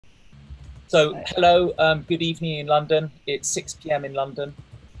So, hello, good evening in London. It's 6 p.m. in London,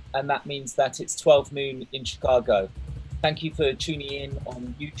 and that means that it's 12 noon in Chicago. Thank you for tuning in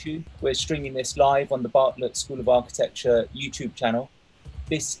on YouTube. We're streaming this live on the Bartlett School of Architecture YouTube channel.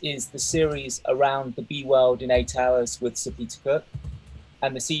 This is the series around the B world in 8 hours with Sir Peter Cook.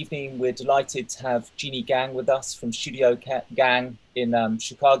 And this evening, we're delighted to have Jeanne Gang with us from Studio Gang in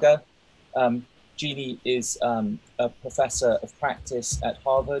Chicago. Jeanne is a professor of practice at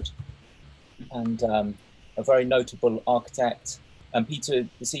Harvard and a very notable architect. And Peter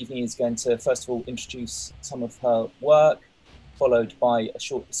this evening is going to first of all introduce some of her work, followed by a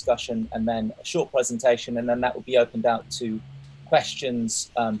short discussion and then a short presentation, and then that will be opened out to questions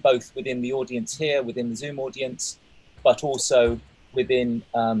both within the audience here, within the Zoom audience, but also within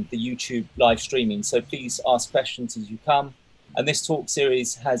the YouTube live streaming. So please ask questions as you come. And this talk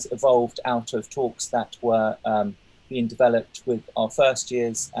series has evolved out of talks that were being developed with our first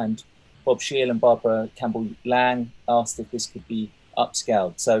years, and Bob Scheel and Barbara Campbell-Lang asked if this could be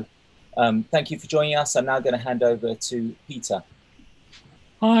upscaled. So thank you for joining us. I'm now going to hand over to Peter.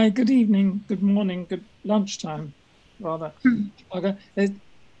 Hi, good evening, good morning, good lunchtime, rather.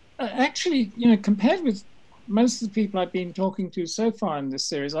 Actually, you know, compared with most of the people I've been talking to so far in this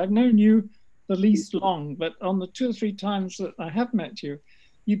series, I've known you the least long, but on the 2 or 3 times that I have met you,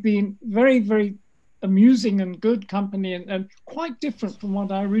 you've been very, very amusing and good company and quite different from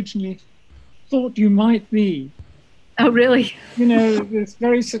what I originally thought you might be. Oh, really? You know, this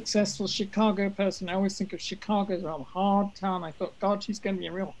very successful Chicago person. I always think of Chicago as a hard town. I thought, God, she's going to be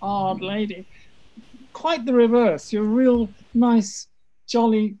a real hard lady. Quite the reverse. You're a real nice,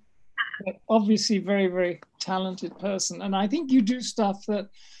 jolly, but obviously very, very talented person. And I think you do stuff that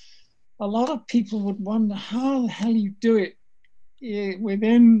a lot of people would wonder how the hell you do it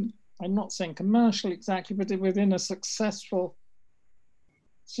within, I'm not saying commercial exactly, but within a successful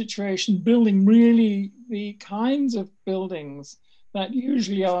situation, building really the kinds of buildings that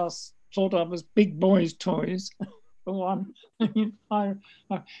usually are thought of as big boys' toys, for one,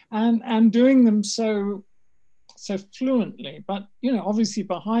 and doing them so fluently. But you know, obviously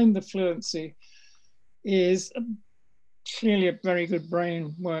behind the fluency is clearly a very good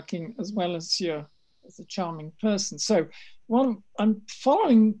brain working, as well as you're as a charming person. So, well, I'm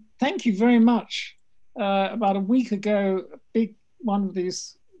following. Thank you very much. About a week ago, a big one of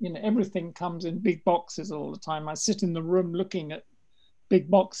these. You know, everything comes in big boxes all the time. I sit in the room looking at big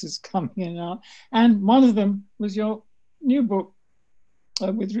boxes coming in and out. And one of them was your new book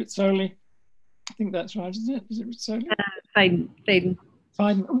with Rizzoli. I think that's right, isn't it? Is it Rizzoli? Faden.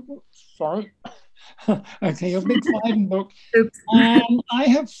 Oh, sorry. Okay, your big Faden book. Oops. And I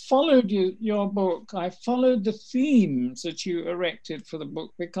have followed your book. I followed the themes that you erected for the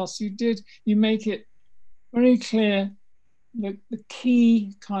book, because you make it very clear the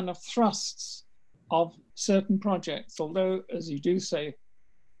key kind of thrusts of certain projects, although, as you do say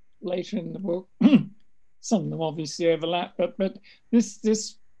later in the book, some of them obviously overlap, but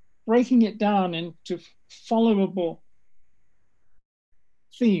this breaking it down into followable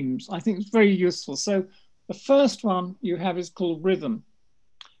themes, I think is very useful. So the first one you have is called Rhythm,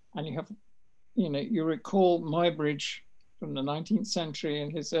 and you have, you know, you recall Muybridge from the 19th century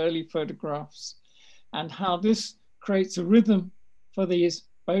and his early photographs, and how this creates a rhythm for these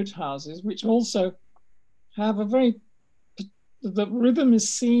boat houses, which also have the rhythm is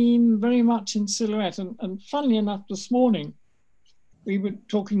seen very much in silhouette. And funnily enough, this morning, we were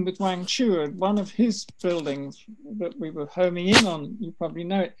talking with Wang Chu, and one of his buildings that we were homing in on, you probably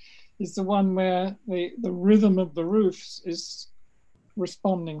know it, is the one where the rhythm of the roofs is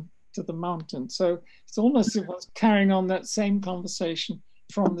responding to the mountain. So it's almost as if I was carrying on that same conversation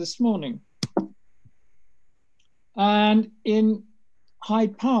from this morning. And in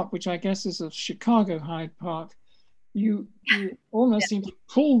Hyde Park, which I guess is a Chicago Hyde Park, you almost seem to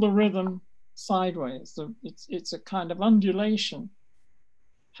pull the rhythm sideways. So it's a kind of undulation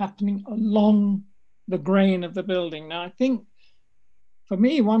happening along the grain of the building. Now, I think for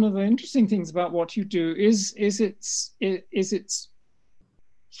me, one of the interesting things about what you do is its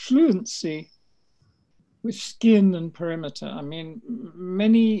fluency with skin and perimeter. I mean,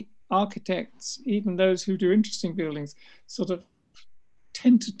 many architects, even those who do interesting buildings, sort of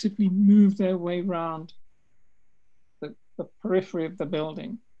tentatively move their way around the periphery of the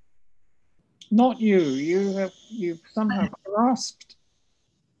building. Not you. You've somehow grasped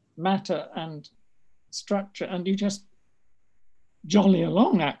matter and structure, and you just jolly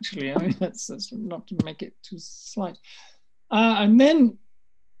along, actually. I mean, that's not to make it too slight. And then,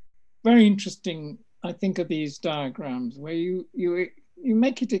 very interesting, I think, are these diagrams where you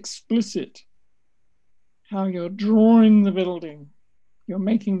make it explicit how you're drawing the building. You're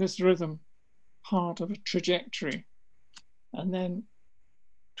making this rhythm part of a trajectory and then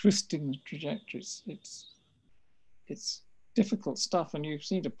twisting the trajectories. It's difficult stuff, and you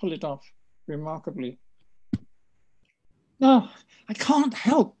seem to pull it off remarkably. Now, I can't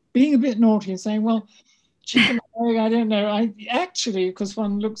help being a bit naughty and saying, well, chicken egg, I don't know. I actually, because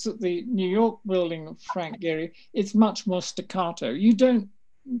one looks at the New York building of Frank Gehry, it's much more staccato. You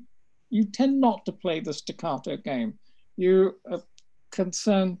tend not to play the staccato game. You are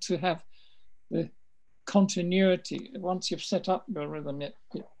concerned to have the continuity. Once you've set up your rhythm, it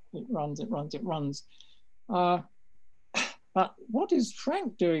runs. But what is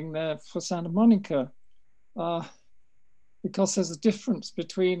Frank doing there for Santa Monica? Because there's a difference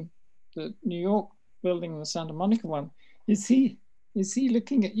between the New York building and the Santa Monica one. Is he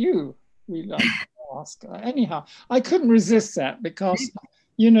looking at you? We like to ask. Anyhow, I couldn't resist that because,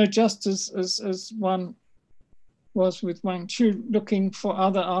 you know, just as one was with Wang Chu, looking for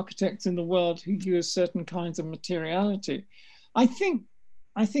other architects in the world who use certain kinds of materiality. I think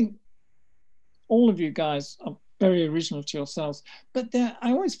all of you guys are very original to yourselves, but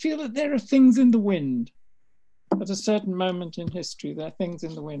I always feel that there are things in the wind. At a certain moment in history, there are things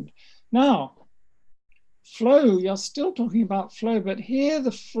in the wind. Now, flow, you're still talking about flow, but here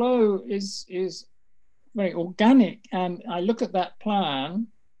the flow is very organic. And I look at that plan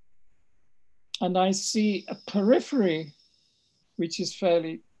and I see a periphery, which is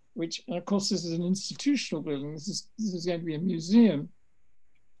and of course, this is an institutional building. This is going to be a museum.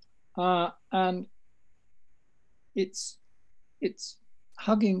 And it's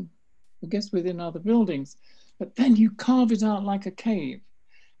hugging, I guess, within other buildings. But then you carve it out like a cave.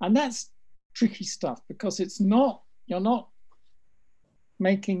 And that's tricky stuff because you're not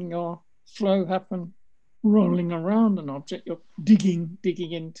making your flow happen rolling around an object, you're digging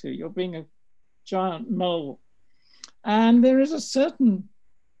into, you're being a giant mole. And there is a certain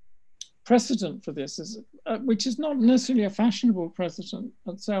precedent for this, which is not necessarily a fashionable precedent.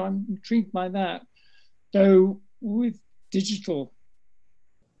 And so I'm intrigued by that. Though with digital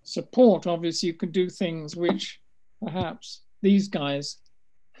support, obviously you could do things which perhaps these guys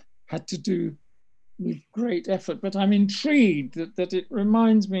had to do with great effort. But I'm intrigued that it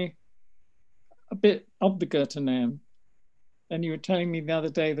reminds me a bit of the Goetheneum. And you were telling me the other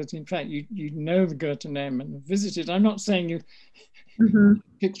day that in fact you know the Goetheneum and visited. I'm not saying you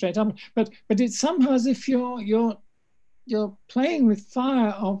pick straight up, but it's somehow as if you're playing with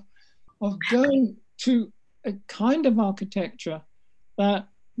fire of going to a kind of architecture that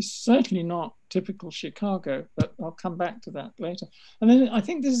is certainly not typical Chicago, but I'll come back to that later. And then I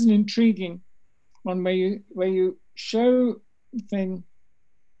think this is an intriguing one where you show the thing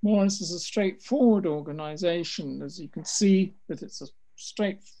more as a straightforward organization, as you can see that it's a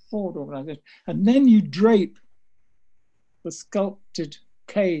straightforward organization, and then you drape the sculpted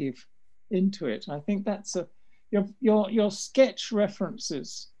cave into it. I think that's your sketch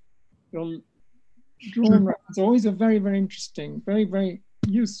references, your drawn references always are very, very interesting, very, very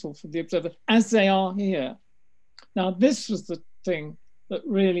useful for the observer, as they are here. Now, this was the thing that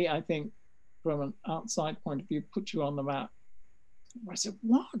really, I think, from an outside point of view, put you on the map. I said,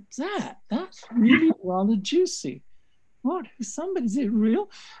 what's that? That's really rather juicy. What? Is it real?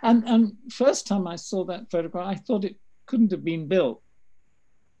 And first time I saw that photograph, I thought it couldn't have been built.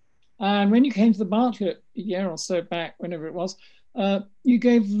 And when you came to the Bartlett a year or so back, whenever it was, you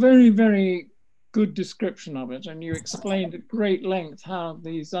gave very, very good description of it. And you explained at great length how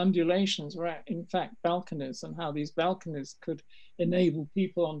these undulations were in fact balconies and how these balconies could enable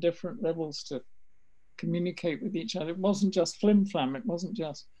people on different levels to communicate with each other. It wasn't just flim flam, it wasn't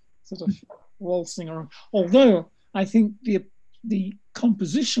just sort of waltzing around. Although I think the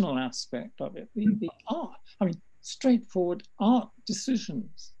compositional aspect of it, the art, I mean, straightforward art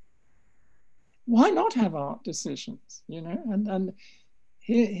decisions. Why not have art decisions, you know? And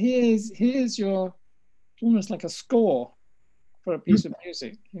here's your, almost like a score for a piece of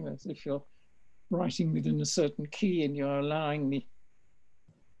music, you know, if you're writing within a certain key and you're allowing the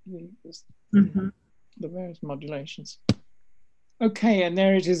various modulations. Okay, and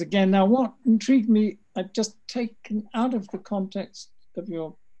there it is again. Now, what intrigued me, I've just taken out of the context of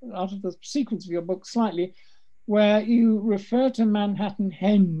out of the sequence of your book slightly, where you refer to Manhattan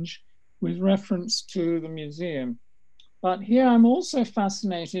Henge with reference to the museum. But here I'm also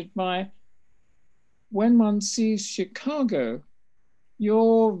fascinated by when one sees Chicago,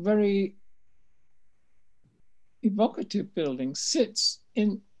 your very evocative building sits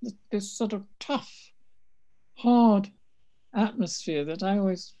in this sort of tough, hard atmosphere that I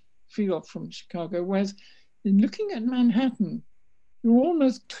always feel from Chicago, whereas in looking at Manhattan, you're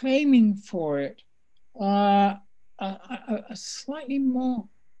almost claiming for it a slightly more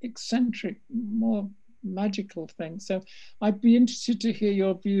eccentric, more magical thing. So I'd be interested to hear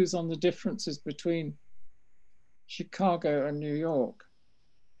your views on the differences between Chicago and New York,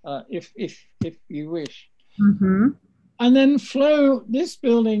 if you wish. Mm-hmm. And then Flo, this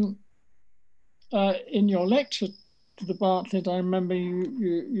building, in your lecture to the Bartlett, I remember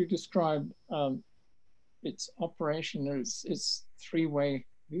you described its operation, its three-way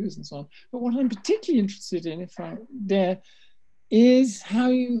views and so on. But what I'm particularly interested in, if I dare, is how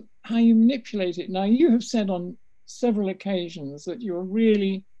you manipulate it. Now, you have said on several occasions that you're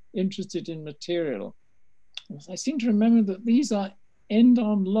really interested in material. I seem to remember that these are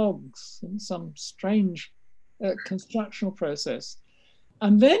end-on logs in some strange constructional process.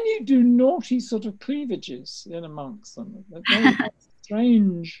 And then you do naughty sort of cleavages in amongst them. Very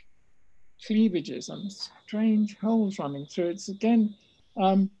strange cleavages and strange holes running through. It's again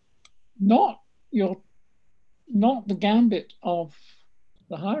not the gambit of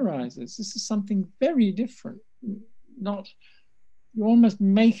the high rises. This is something very different. You're almost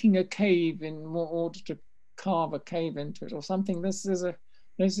making a cave in order to carve a cave into it or something. The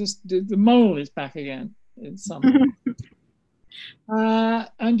mole is back again in some.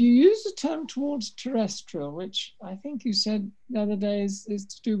 And you use the term towards terrestrial, which I think you said the other day is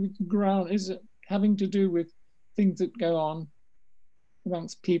to do with the ground. Is it having to do with things that go on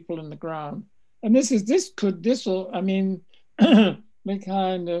amongst people in the ground? And this will, I mean, the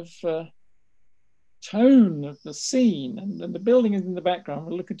kind of tone of the scene, and the building is in the background.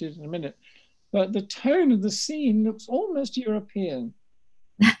 We'll look at it in a minute. But the tone of the scene looks almost European.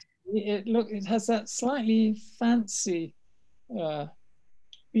 It has that slightly fancy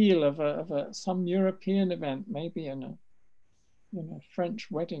feel of some European event, maybe in a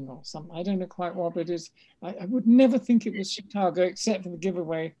French wedding or something. I don't know quite what it is. I would never think it was Chicago, except for the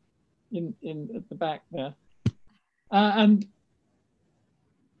giveaway at the back there. And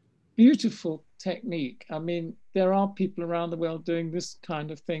beautiful technique. I mean, there are people around the world doing this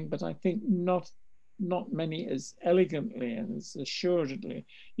kind of thing, but I think not many as elegantly and as assuredly.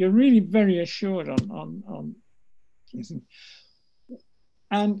 You're really very assured on using.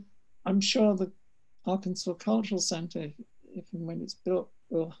 And I'm sure the Arkansas Cultural Center, if and when it's built,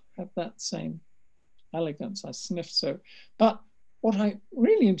 will have that same elegance. I sniff so. But what I'm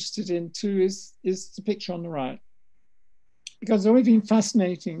really interested in too is the picture on the right, because it's always been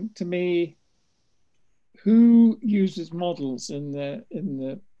fascinating to me who uses models in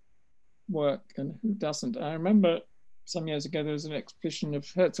the work and who doesn't. I remember some years ago there was an exhibition of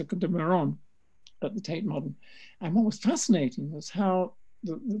Herzog de Meuron at the Tate Modern, and what was fascinating was how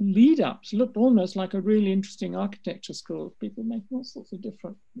the lead-ups looked almost like a really interesting architecture school. People making all sorts of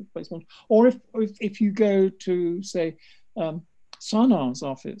different placements. Or if you go to, say, Sanar's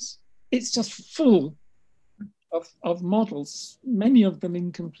office, it's just full of models, many of them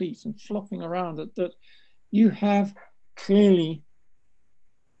incomplete and flopping around, that you have clearly,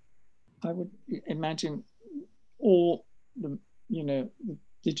 I would imagine, all the the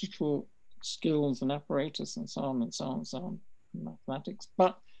digital skills and apparatus and so on and so on and so on, mathematics,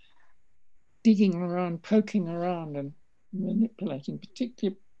 but digging around, poking around and manipulating,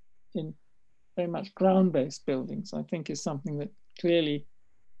 particularly in very much ground-based buildings, I think is something that clearly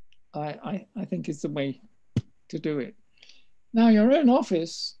I think is the way to do it. Now, your own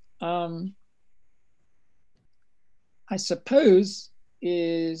office, I suppose,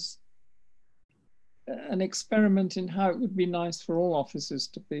 is an experiment in how it would be nice for all offices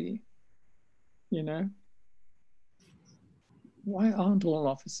to be, Why aren't all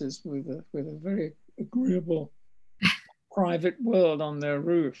offices with a very agreeable private world on their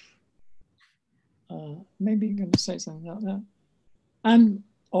roof? Maybe you're going to say something about that. And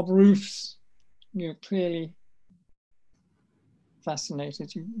of roofs, you're clearly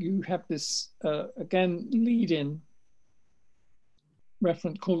fascinated. You have this, again, lead-in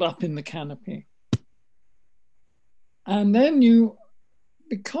reference called Up in the Canopy. And then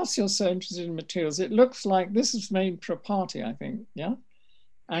because you're so interested in materials, it looks like this is made for a party, I think, yeah?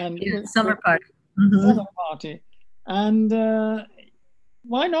 And yeah, summer party. Mm-hmm. Summer party. And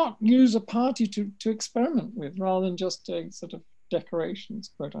why not use a party to experiment with rather than just doing sort of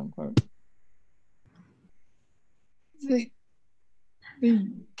decorations, quote unquote? The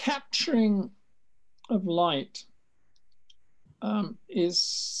capturing of light is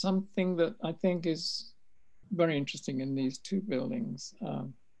something that I think is very interesting in these two buildings.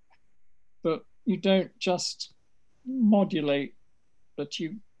 But you don't just modulate, but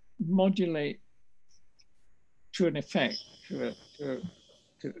you modulate to an effect,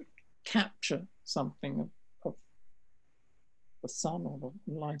 to capture something of the sun or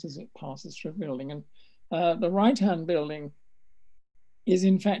the light as it passes through a building. And the right-hand building is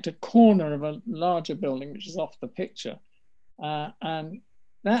in fact a corner of a larger building, which is off the picture. And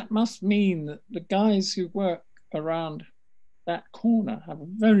that must mean that the guys who work around that corner have a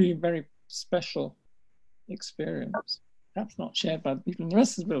very, very special experience. Perhaps not shared by the people in the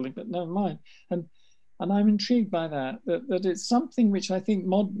rest of the building, but never mind. And I'm intrigued by that it's something which I think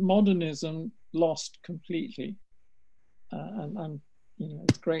modernism lost completely. And you know,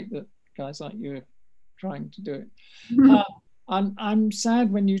 it's great that guys like you are trying to do it. I'm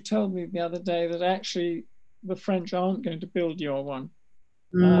sad when you told me the other day that actually the French aren't going to build your one.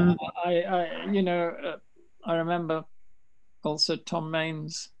 I remember also Tom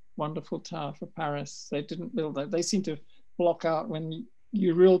Main's wonderful tower for Paris. They didn't build that. They seem to block out when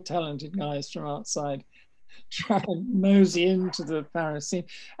you real talented guys from outside try and mosey into the Paris scene.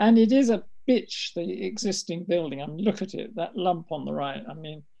 And it is a bitch, the existing building. I mean, look at it, that lump on the right. I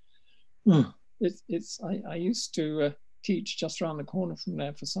mean, I used to teach just around the corner from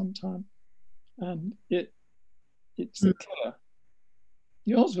there for some time, and it's a killer.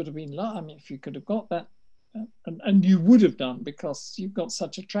 Yours would have been, I mean, if you could have got that, and you would have done, because you've got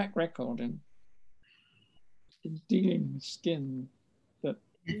such a track record in dealing with skin, that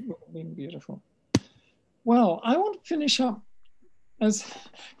it would have been beautiful. Well, I want to finish up as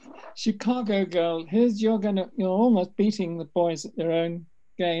Chicago girl. Here's you're almost beating the boys at their own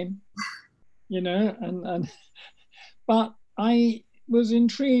game, you know, but I was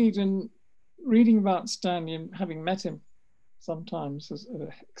intrigued in reading about Stanley and having met him sometimes as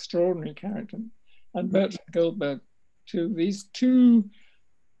an extraordinary character, and Bertrand Goldberg too. These two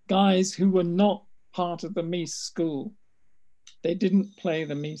guys who were not part of the Mies school. They didn't play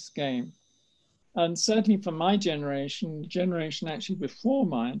the Mies game. And certainly for my generation, the generation actually before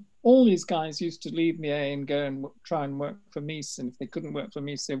mine, all these guys used to leave MIA and go and try and work for Mies. And if they couldn't work for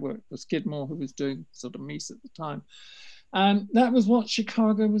Mies, they worked for Skidmore, who was doing sort of Mies at the time. And that was what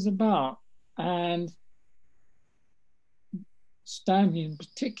Chicago was about. And Stanley in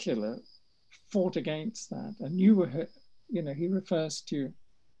particular fought against that. And you were, you know, he refers to you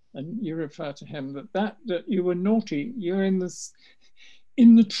and you refer to him, that you were naughty. You're in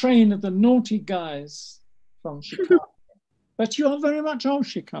the train of the naughty guys from Chicago. But you are very much of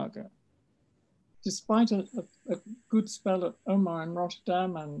Chicago. Despite a good spell at Omar and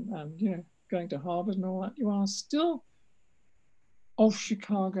Rotterdam and you know, going to Harvard and all that, you are still of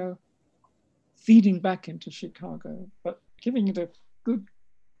Chicago, feeding back into Chicago, but giving it a good,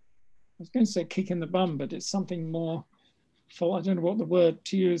 I was going to say kick in the bum, but it's something more full. I don't know what the word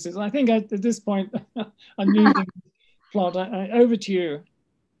to use is. I think at this point, I'm using plot. Over to you.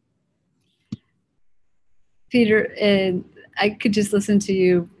 Peter, I could just listen to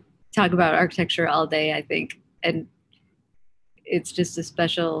you talk about architecture all day, I think. And it's just a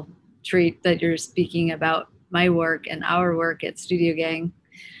special treat that you're speaking about my work and our work at Studio Gang.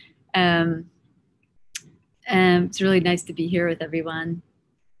 And it's really nice to be here with everyone,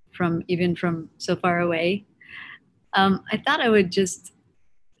 even from so far away. I thought I would just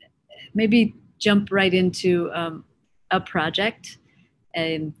maybe jump right into a project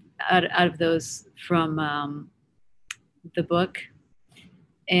and out of those from the book.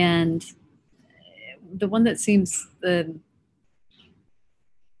 And the one that seems that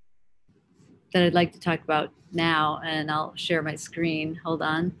I'd like to talk about now, and I'll share my screen. Hold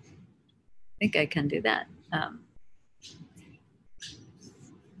on. I think I can do that. There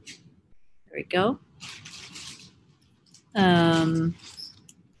we go.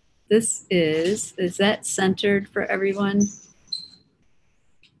 This is that centered for everyone?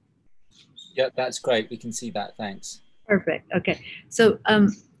 Yeah, that's great. We can see that. Thanks. Perfect. Okay. So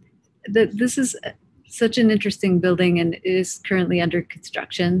this is such an interesting building, and it is currently under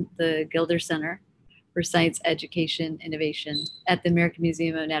construction, the Gilder Center for Science Education Innovation at the American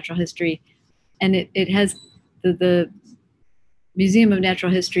Museum of Natural History. And it has, the Museum of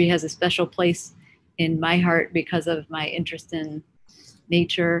Natural History has a special place in my heart because of my interest in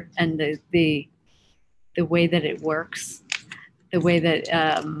nature and the way that it works, the way that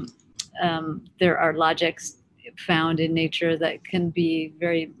there are logics found in nature that can be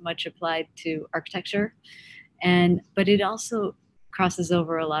very much applied to architecture. But it also crosses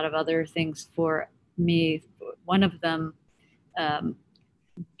over a lot of other things for me. One of them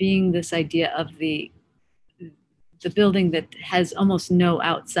being this idea of the building that has almost no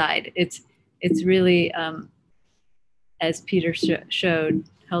outside. It's really, as Peter showed,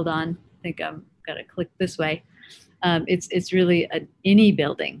 hold on, I think I'm gonna click this way. It's really an any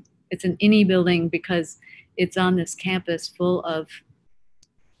building. It's an any building because it's on this campus full of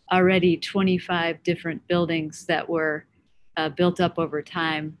already 25 different buildings that were built up over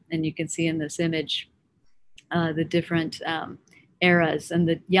time. And you can see in this image the different eras. And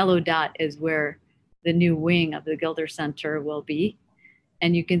the yellow dot is where the new wing of the Gilder Center will be.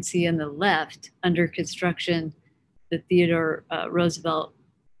 And you can see on the left, under construction, the Theodore Roosevelt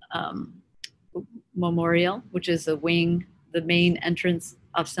Memorial, which is the wing, the main entrance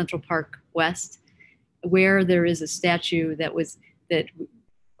of Central Park West, where there is a statue that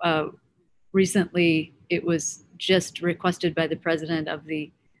recently it was just requested by the president of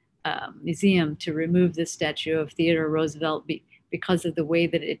the museum to remove the statue of Theodore Roosevelt because of the way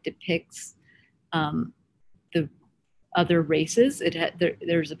that it depicts the other races.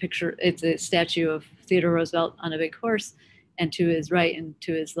 There's a picture, it's a statue of Theodore Roosevelt on a big horse, and to his right and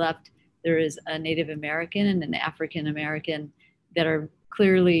to his left, there is a Native American and an African American that are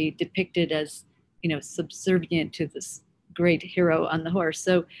clearly depicted as, you know, subservient to this great hero on the horse.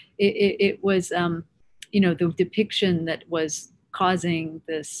 So it was, you know, the depiction that was causing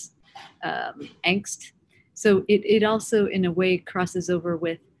this angst. So it also, in a way, crosses over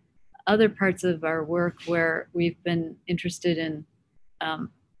with other parts of our work where we've been interested in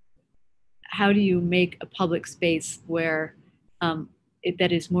how do you make a public space where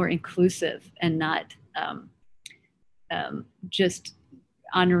that is more inclusive and not just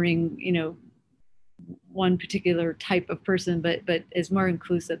honoring, you know, one particular type of person, but is more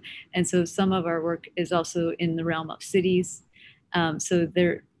inclusive. And so some of our work is also in the realm of cities. So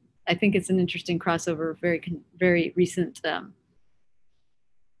there, I think it's an interesting crossover, very recent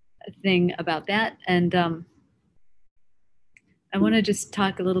thing about that. And I want to just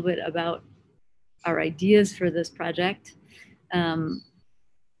talk a little bit about our ideas for this project.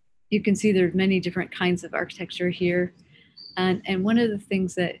 You can see there's many different kinds of architecture here. And one of the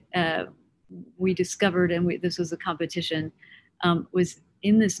things that we discovered, and this was a competition, was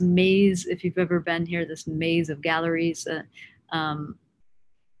in this maze, if you've ever been here, this maze of galleries,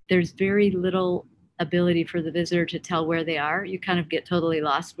 there's very little ability for the visitor to tell where they are. You kind of get totally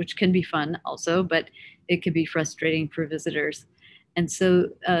lost, which can be fun also, but it can be frustrating for visitors. And so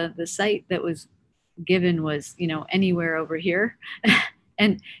the site that was given was, you know, anywhere over here.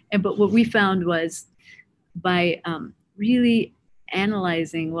 But what we found was by really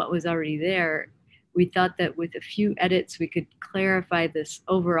analyzing what was already there, we thought that with a few edits, we could clarify this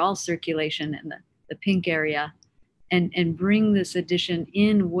overall circulation in the pink area and bring this addition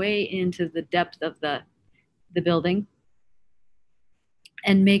way into the depth of the building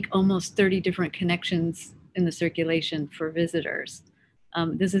and make almost 30 different connections in the circulation for visitors.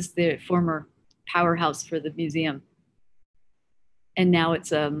 This is the former powerhouse for the museum. And now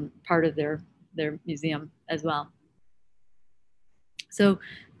it's part of their museum as well. So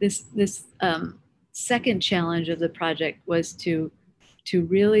this second challenge of the project was to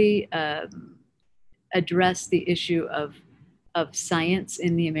really address the issue of science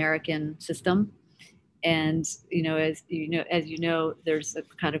in the American system. And as you know, there's a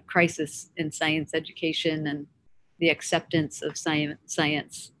kind of crisis in science education and the acceptance of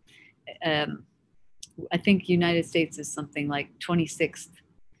science. I think United States is something like 26th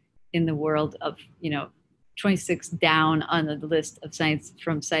in the world of, 26th down on the list of science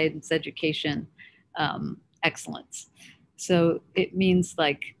education excellence. So it means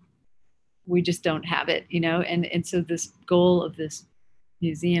like we just don't have it, and so this goal of this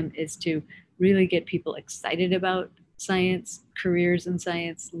museum is to really get people excited about science, careers in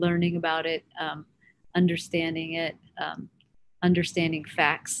science, learning about it, understanding it, understanding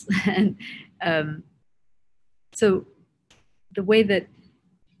facts. And so the way that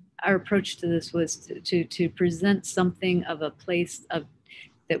our approach to this was to present something of a place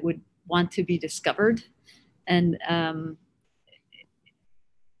that would want to be discovered. And,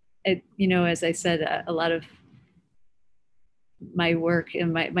 as I said, a lot of my work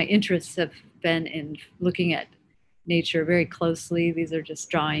and my interests have been in looking at nature very closely. These are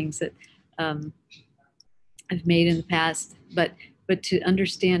just drawings that I've made in the past, but to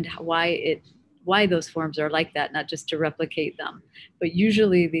understand why those forms are like that, not just to replicate them. But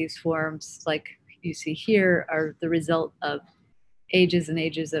usually these forms, like you see here, are the result of ages and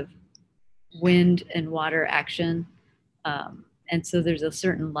ages of wind and water action. And so there's a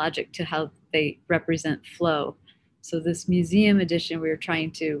certain logic to how they represent flow. So this museum edition, we were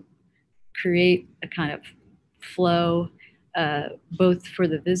trying to create a kind of flow, both for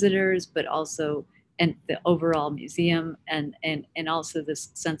the visitors, but also and the overall museum, and also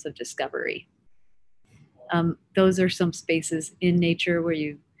this sense of discovery. Those are some spaces in nature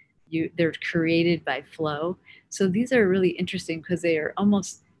where they're created by flow. So these are really interesting because they are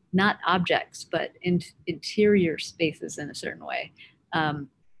almost not objects, but interior spaces in a certain way,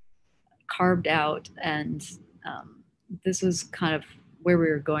 carved out. And this was kind of where we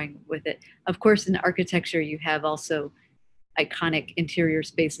were going with it. Of course, in architecture, you have also iconic interior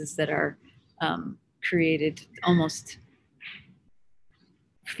spaces that are created almost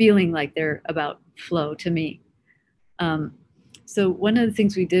feeling like they're about flow to me. So one of the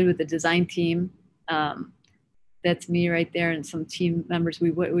things we did with the design team, that's me right there and some team members,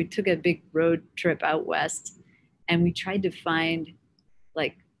 we took a big road trip out west, and we tried to find,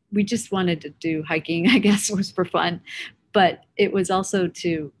 like, we just wanted to do hiking, I guess, was for fun, but it was also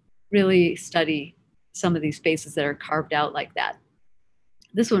to really study some of these spaces that are carved out like that.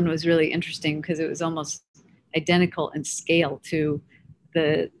 This one was really interesting because it was almost identical in scale to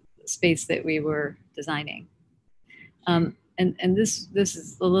the space that we were designing. And this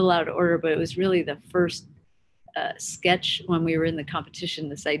is a little out of order, but it was really the first sketch when we were in the competition,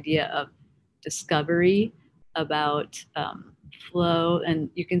 this idea of discovery about flow. And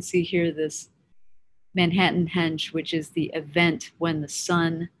you can see here this Manhattan Henge, which is the event when the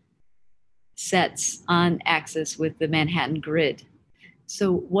sun sets on axis with the Manhattan grid.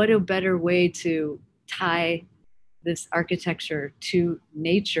 So what a better way to tie this architecture to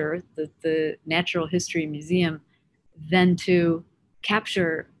nature, the Natural History Museum, than to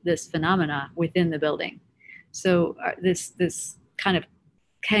capture this phenomena within the building. So this kind of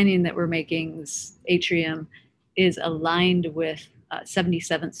canyon that we're making, this atrium, is aligned with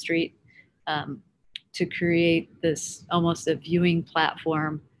 77th Street to create this almost a viewing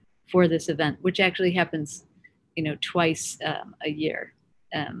platform for this event, which actually happens, twice a year.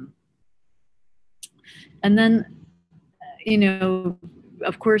 And then,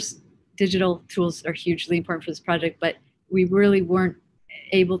 of course, digital tools are hugely important for this project, but we really weren't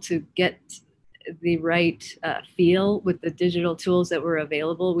able to get the right feel with the digital tools that were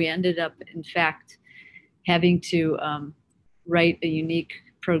available. We ended up, in fact, having to write a unique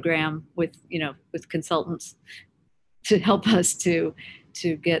program with consultants to help us to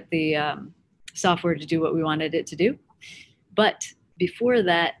get the software to do what we wanted it to do. But before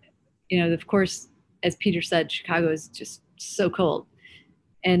that, of course, as Peter said, Chicago is just so cold.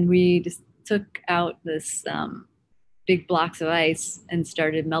 And we just took out this big blocks of ice and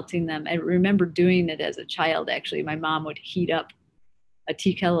started melting them. I remember doing it as a child, actually. My mom would heat up a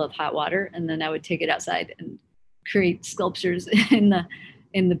tea kettle of hot water, and then I would take it outside and create sculptures in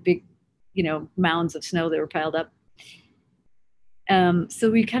the big, mounds of snow that were piled up.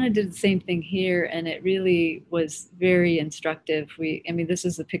 So we kind of did the same thing here, and it really was very instructive. This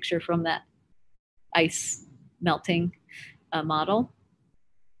is a picture from that ice melting model,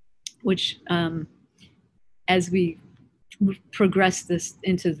 which as we progress this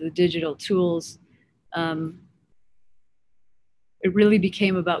into the digital tools, it really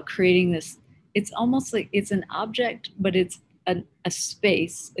became about creating this. It's almost like it's an object, but it's a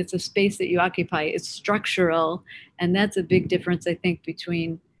space. It's a space that you occupy. It's structural, and that's a big difference, I think,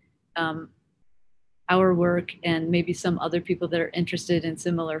 between our work and maybe some other people that are interested in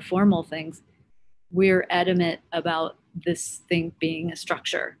similar formal things. We're adamant about this thing being a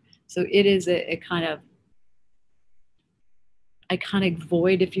structure. So it is a kind of iconic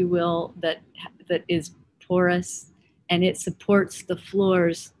void, if you will, that is porous, and it supports the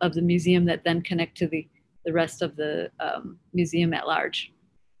floors of the museum that then connect to the rest of the museum at large.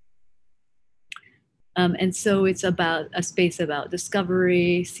 And so it's about a space about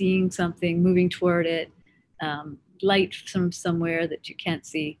discovery, seeing something, moving toward it, light from somewhere that you can't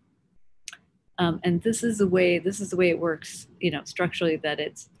see. And this is the way it works, structurally, that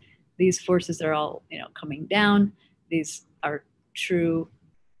these forces are all, coming down. These are true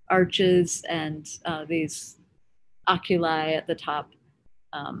arches, and these oculi at the top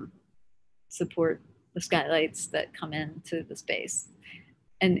support the skylights that come into the space.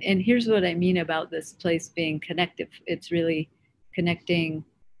 And here's what I mean about this place being connective. It's really connecting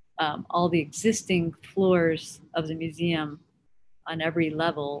all the existing floors of the museum on every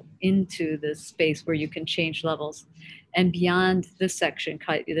level into this space where you can change levels. And beyond this section,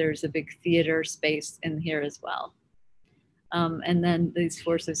 there's a big theater space in here as well. And then these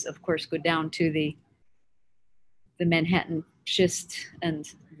forces, of course, go down to the Manhattan schist and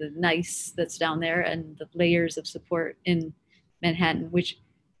the gneiss that's down there, and the layers of support in Manhattan, which,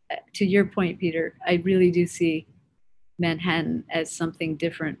 to your point, Peter, I really do see Manhattan as something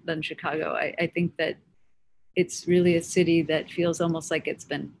different than Chicago. I think that it's really a city that feels almost like it's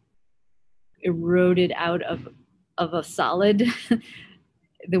been eroded out of a solid,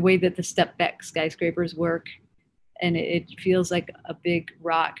 the way that the step back skyscrapers work. And it feels like a big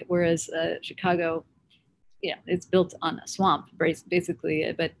rock, whereas Chicago, it's built on a swamp,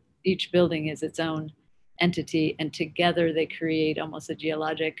 basically, but each building is its own entity, and together they create almost a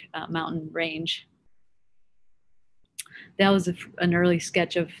geologic mountain range. That was an early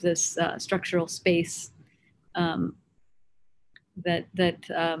sketch of this structural space. that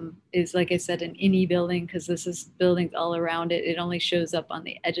is, like I said, an INI building, because this is buildings all around it. It only shows up on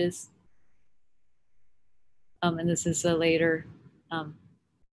the edges. And this is a later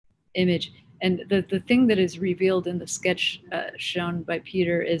image. And the thing that is revealed in the sketch shown by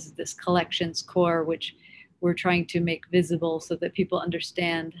Peter is this collections core, which we're trying to make visible so that people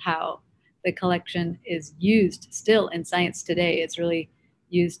understand how the collection is used still in science today. It's really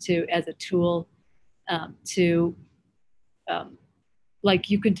used as a tool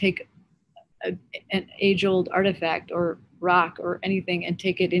like you can take an age-old artifact or rock or anything and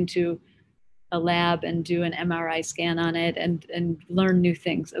take it into a lab and do an MRI scan on it and learn new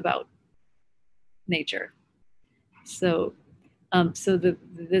things about nature. So,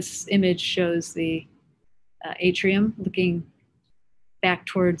 this image shows the atrium looking back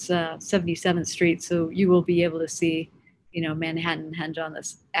towards 77th Street. So you will be able to see, Manhattan Henge on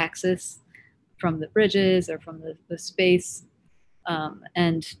this axis from the bridges or from the space,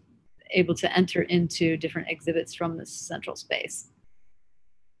 and able to enter into different exhibits from this central space.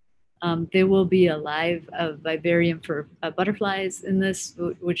 There will be a live vivarium for butterflies in this,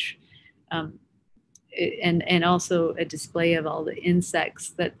 which and also a display of all the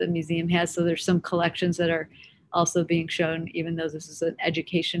insects that the museum has. So there's some collections that are also being shown, even though this is an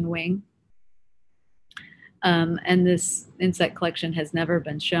education wing. And this insect collection has never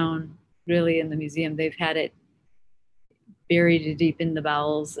been shown really in the museum. They've had it buried deep in the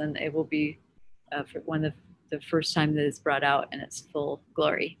bowels, and it will be for one of the first time that it's brought out in its full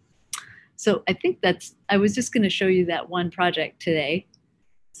glory. So I think I was just going to show you that one project today.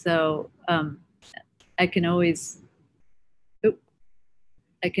 So I can always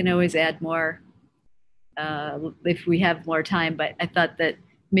add more if we have more time, but I thought that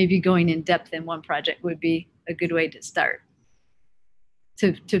maybe going in depth in one project would be a good way to start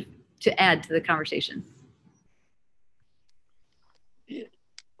to add to the conversation.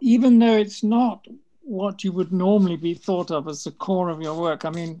 Even though it's not what you would normally be thought of as the core of your work, I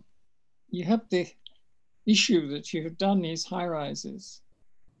mean, you have the issue that you have done these high rises.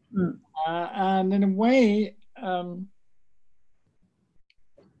 And in a way,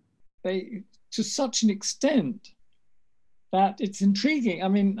 they, to such an extent that it's intriguing. I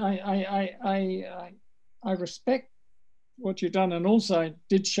mean, I respect what you've done, and also I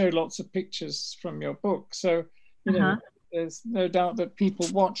did show lots of pictures from your book. So, you know, there's no doubt that people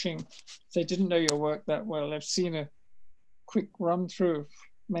watching, if they didn't know your work that well, they've seen a quick run through of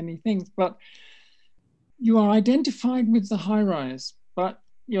many things. But you are identified with the high rise, but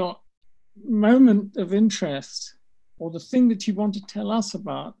your moment of interest, or the thing that you want to tell us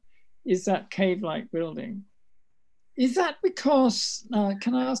about, is that cave-like building. Is that because,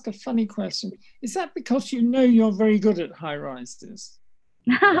 can I ask a funny question? Is that because you know you're very good at high rises?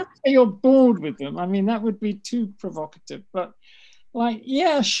 You're bored with them. I mean, that would be too provocative, but like,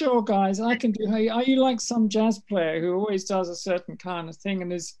 yeah, sure, guys, I can do. Are you like some jazz player who always does a certain kind of thing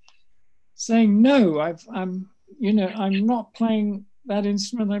and is saying, no, I'm not playing that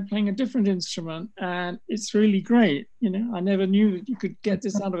instrument, I'm playing a different instrument, and it's really great. You know, I never knew that you could get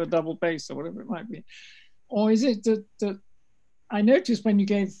this out of a double bass or whatever it might be. Or is it that I noticed when you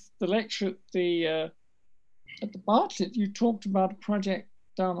gave the lecture at the Bartlett, you talked about a project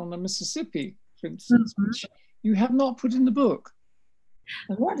down on the Mississippi, for instance, which you have not put in the book.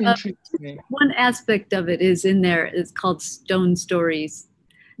 And that intrigues me. One aspect of it is in there. It's called Stone Stories,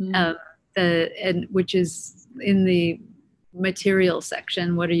 which is in the material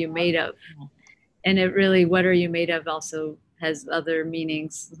section. What are you made of? And it really, what are you made of, also has other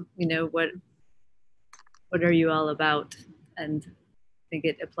meanings. You know, what are you all about? And I think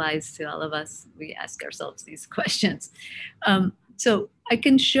it applies to all of us. We ask ourselves these questions. So I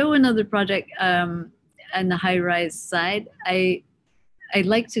can show another project on the high-rise side. I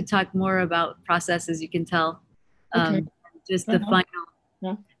like to talk more about process, as you can tell. Just the final.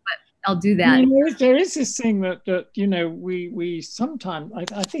 Yeah. But I'll do that. I mean, there is this thing that you know, we sometimes,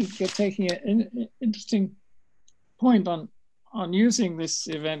 I think you're taking an interesting point on using this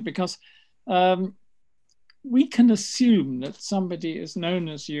event, because we can assume that somebody as known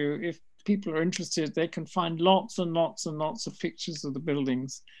as you, if people are interested, they can find lots and lots and lots of pictures of the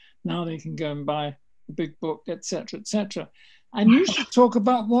buildings. Now they can go and buy a big book, etc., etc. And you should talk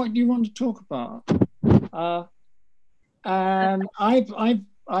about what you want to talk about. And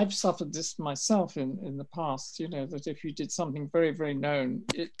I've suffered this myself in the past. You know, that if you did something very, very known,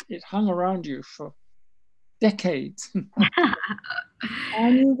 it hung around you for decades.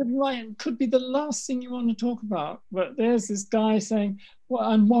 And you would like, it could be the last thing you want to talk about, but there's this guy saying,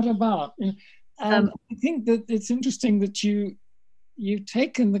 well, and what about? And I think that it's interesting that you've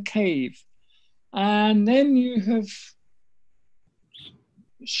taken the cave, and then you have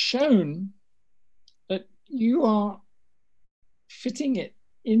shown that you are fitting it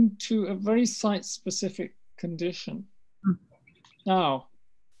into a very site-specific condition. Now,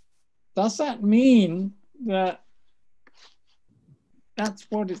 does that mean that that's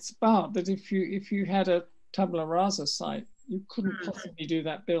what it's about? That if you had a tabula rasa site, you couldn't possibly do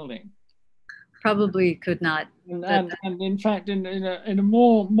that building? Probably could not. And in fact, in a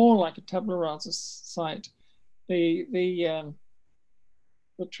more like a tabula rasa site, the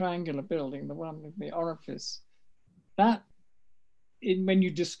triangular building, the one with the orifice, that when you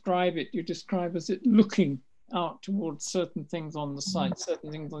describe it, you describe as it looking out towards certain things on the site,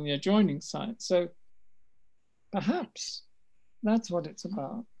 certain things on the adjoining site. So perhaps that's what it's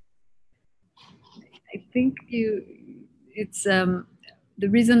about. I think it's the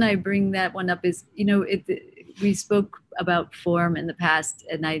reason I bring that one up is, we spoke about form in the past,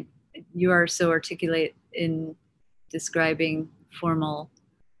 and you are so articulate in describing formal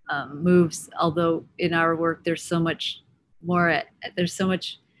moves. Although in our work, there's so much more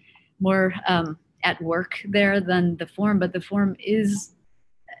at work there than the form, but the form is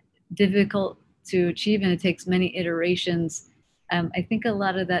difficult to achieve, and it takes many iterations. I think a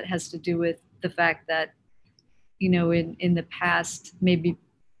lot of that has to do with the fact that, in the past, maybe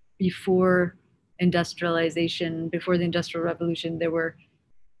before industrialization, before the Industrial Revolution, there were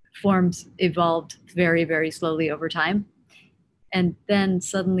forms evolved very, very slowly over time. And then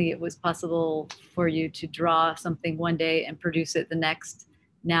suddenly it was possible for you to draw something one day and produce it the next,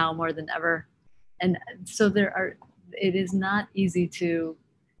 now more than ever. And so it is not easy to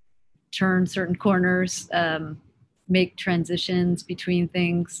turn certain corners, make transitions between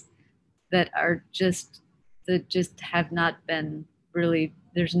things that just have not been really,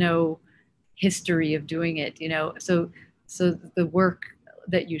 there's no history of doing it, So the work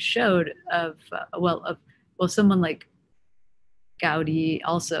that you showed of someone like Gaudi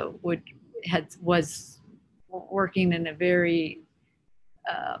also was working in a very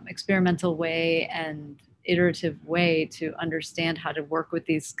experimental way and iterative way to understand how to work with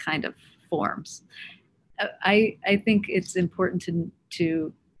these kind of forms. I think it's important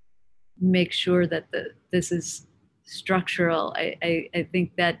to make sure that this is structural. I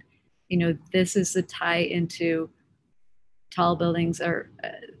think that this is the tie into tall buildings are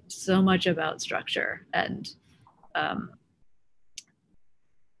so much about structure, and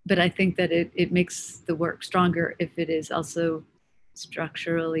but I think that it makes the work stronger if it is also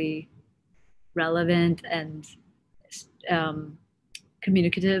structurally relevant and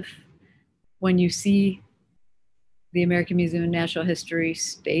communicative. When you see the American Museum of Natural History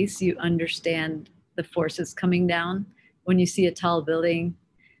space, you understand the forces coming down. When you see a tall building,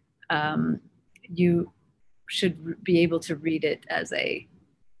 you should be able to read it as a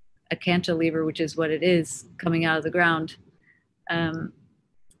cantilever, which is what it is, coming out of the ground.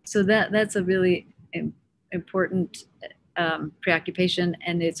 So that's a really important preoccupation,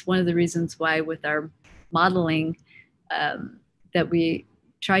 and it's one of the reasons why with our modeling that we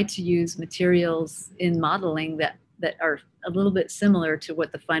try to use materials in modeling that are a little bit similar to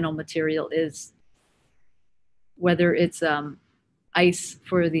what the final material is, whether it's ice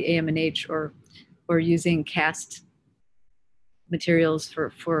for the AMNH or using cast materials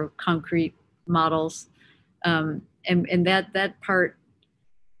for concrete models. And that part,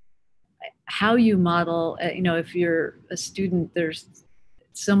 how you model, if you're a student, there's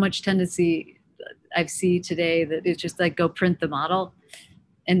so much tendency I see today that it's just like, go print the model.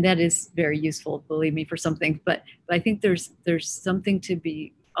 And that is very useful, believe me, for something. But I think there's something to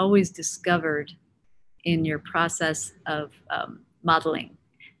be always discovered in your process of modeling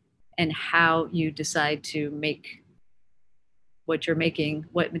and how you decide to make what you're making,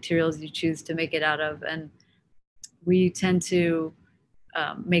 what materials you choose to make it out of. And we tend to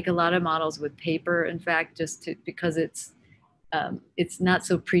make a lot of models with paper, in fact, because it's not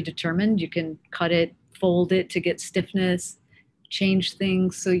so predetermined. You can cut it, fold it to get stiffness, change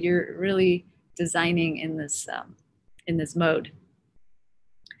things. So you're really designing in this mode.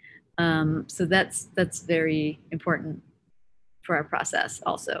 So that's very important for our process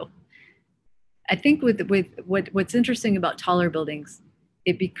also. I think with what's interesting about taller buildings,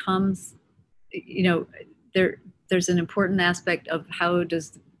 it becomes, there's an important aspect of how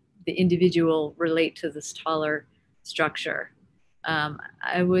does the individual relate to this taller structure.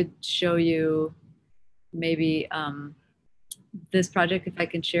 I would show you maybe this project, if I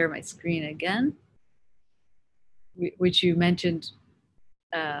can share my screen again, which you mentioned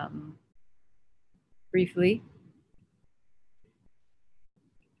briefly.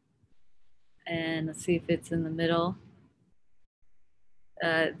 And let's see if it's in the middle.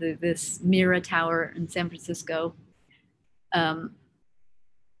 This Mira Tower in San Francisco.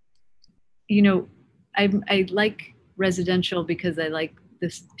 you know, I like residential because I like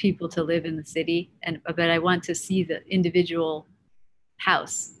this people to live in the city, but I want to see the individual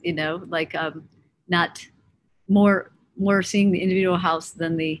house, you know, like not more seeing the individual house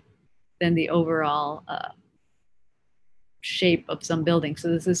than the overall shape of some building. So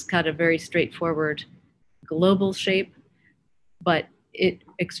this is kind of very straightforward global shape, but it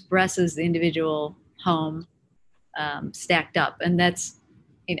expresses the individual home stacked up. And that's,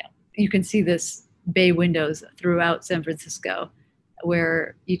 you know, you can see this bay windows throughout San Francisco,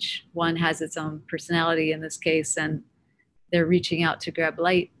 where each one has its own personality in this case, and they're reaching out to grab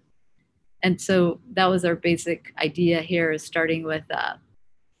light. And so that was our basic idea here, is starting with a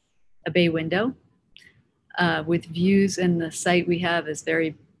bay window with views. And the site we have is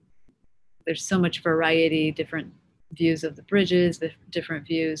there's so much variety, different views of the bridges, different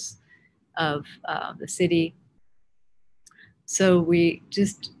views of the city. So we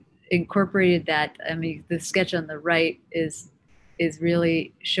just incorporated that. I mean, the sketch on the right is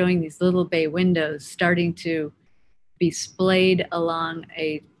really showing these little bay windows starting to be splayed along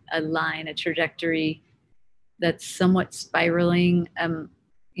a line, a trajectory that's somewhat spiraling,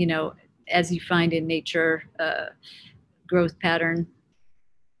 you know, as you find in nature, growth pattern.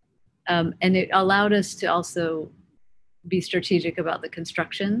 And it allowed us to also be strategic about the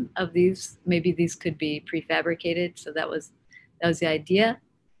construction of these. Maybe these could be prefabricated. So that was the idea.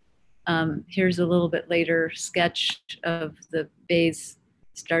 Here's a little bit later sketch of the bays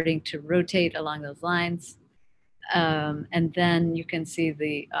starting to rotate along those lines. And then you can see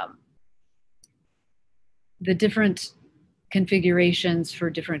the different configurations for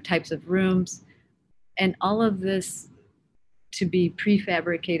different types of rooms, and all of this to be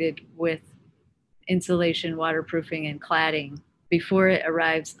prefabricated with insulation, waterproofing, and cladding before it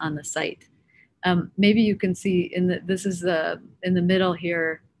arrives on the site. Maybe you can see in the middle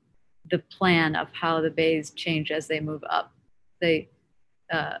here, the plan of how the bays change as they move up. They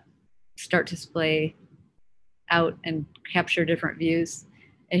start to splay out and capture different views.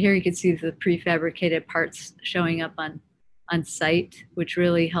 And here you can see the prefabricated parts showing up on site, which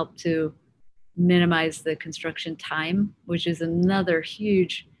really help to minimize the construction time, which is another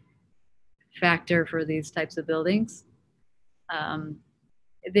huge factor for these types of buildings.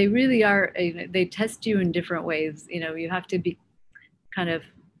 They really are, they test you in different ways. You know, you have to be kind of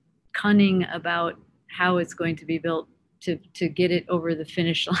cunning about how it's going to be built to get it over the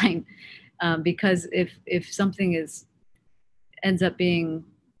finish line. Because if something ends up being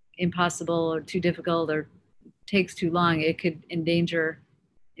impossible or too difficult or takes too long, it could endanger,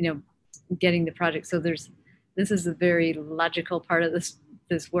 you know, getting the project. So this is a very logical part of this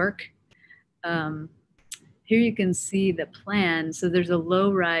work. Here you can see the plan. So there's a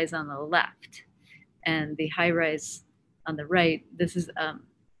low rise on the left and the high rise on the right. This is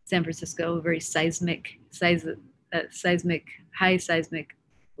San Francisco, very high seismic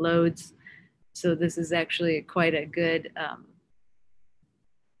loads. So this is actually quite a good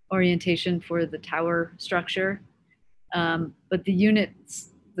orientation for the tower structure. But the units,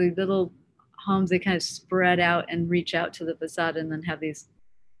 the little homes, they kind of spread out and reach out to the facade and then have these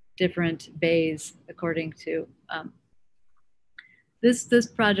different bays according to. This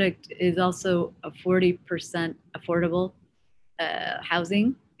project is also a 40% affordable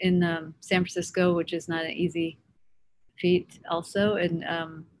housing in San Francisco, which is not an easy feat also. And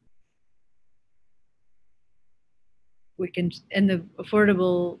and the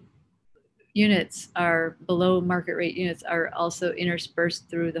affordable units are below market rate units are also interspersed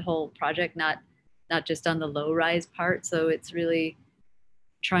through the whole project, not just on the low rise part. So it's really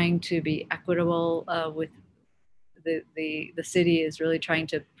trying to be equitable with the city is really trying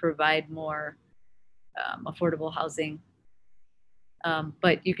to provide more affordable housing.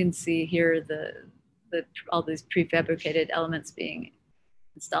 But you can see here all these prefabricated elements being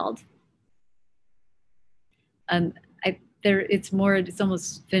installed. And it's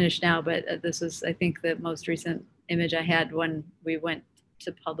almost finished now, but this was, I think, the most recent image I had when we went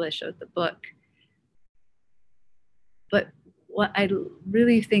to publish the book. But what I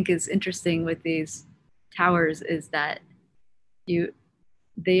really think is interesting with these towers is that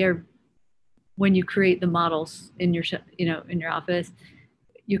when you create the models in your office,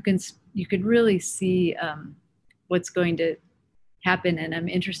 you could really see what's going to happen. And I'm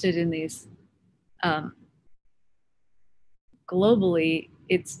interested in these. Globally,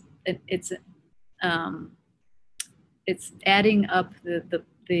 it's adding up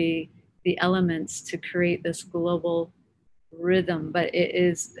the elements to create this global rhythm, but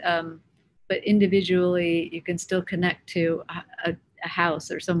but individually you can still connect to a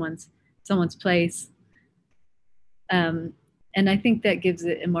house or someone's place, and I think that gives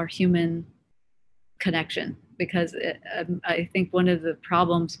it a more human connection, because I think one of the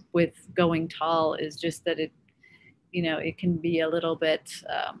problems with going tall is just that it, you know, it can be a little bit,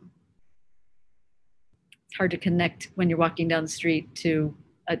 it's hard to connect when you're walking down the street to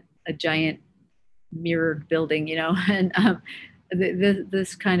a giant mirrored building, you know, and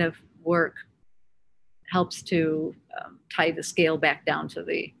this kind of work helps to tie the scale back down to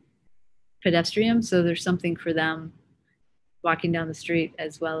the pedestrian. So there's something for them walking down the street,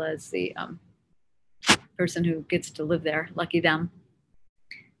 as well as the person who gets to live there. Lucky them.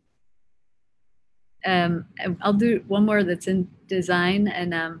 I'll do one more that's in design,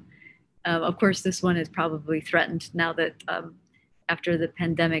 and of course this one is probably threatened now that after the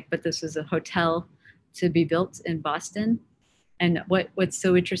pandemic, but this is a hotel to be built in Boston. And what's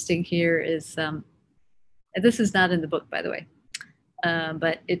so interesting here is, this is not in the book, by the way,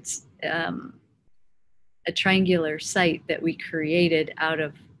 but it's a triangular site that we created out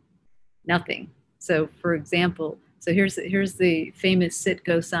of nothing. So for example, so here's the famous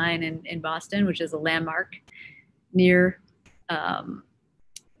Sit-Go sign in Boston, which is a landmark near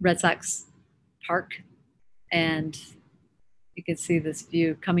Red Sox Park. And you can see this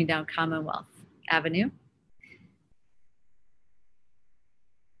view coming down Commonwealth Avenue.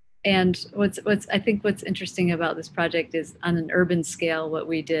 And I think what's interesting about this project is, on an urban scale, what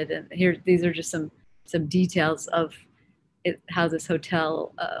we did, and here, these are just some details of how this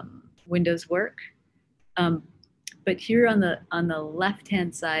hotel windows work. But here on the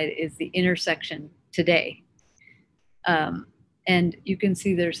left-hand side is the intersection today. And you can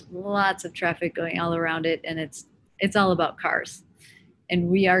see there's lots of traffic going all around it, and it's all about cars. And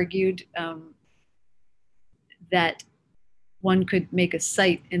we argued that one could make a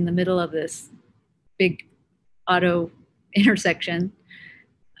site in the middle of this big auto intersection,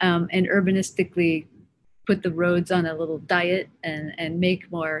 and urbanistically put the roads on a little diet and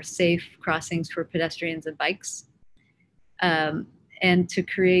make more safe crossings for pedestrians and bikes. And to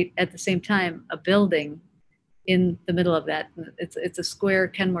create at the same time a building in the middle of that. It's a square,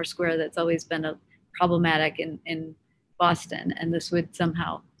 Kenmore Square, that's always been a problematic in Boston, and this would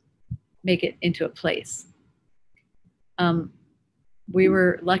somehow make it into a place. We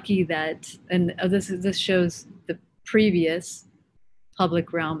were lucky that, and this shows the previous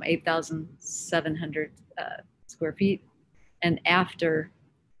public realm, 8,700 square feet. And after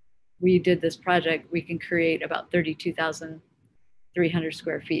we did this project, we can create about 32,300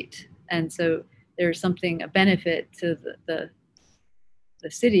 square feet. And so there's a benefit to the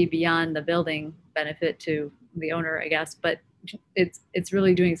city beyond the building benefit to the owner, I guess, but it's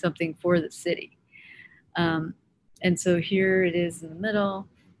really doing something for the city. And so here it is in the middle,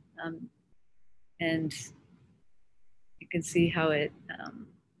 and you can see how it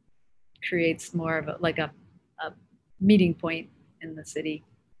creates more of a meeting point in the city.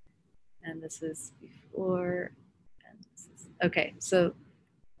 And this is before, and this is, okay, so,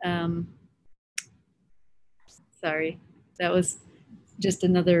 sorry, that was just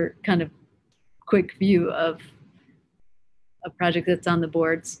another kind of quick view of a project that's on the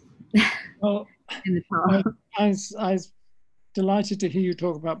boards. Well, in the fall. I was delighted to hear you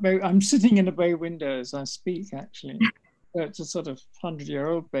talk about bay. I'm sitting in a bay window as I speak, actually. It's a sort of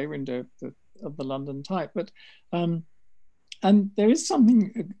 100-year-old bay window of the London type, but and there is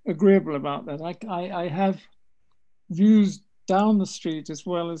something agreeable about that. I have views down the street as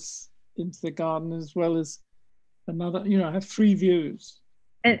well as into the garden, as well as another, you know, I have 3 views.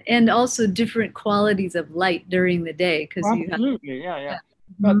 And also different qualities of light during the day. Absolutely, yeah.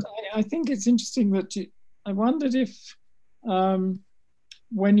 But I think it's interesting that I wondered if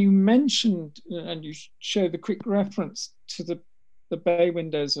when you mentioned, and you showed the quick reference to the bay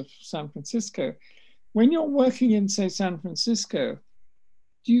windows of San Francisco, when you're working in, say, San Francisco,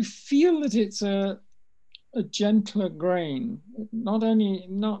 do you feel that it's a gentler grain, not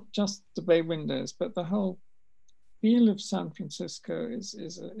just the bay windows, but the whole feel of San Francisco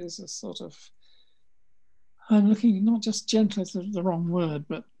is a sort of, I'm looking, not just gentle is the wrong word,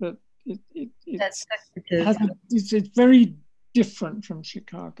 but it's very different from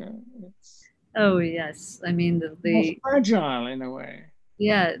Chicago. Oh yes, I mean the more fragile in a way.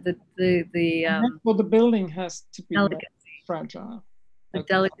 Yeah, well, the building has to be delicacy. Fragile. The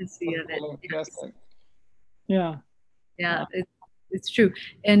delicacy of it. Yes. Yeah. Yeah, it's true,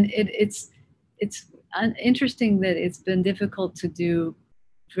 and it's interesting that it's been difficult to do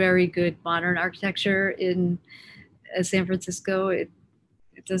very good modern architecture in San Francisco. It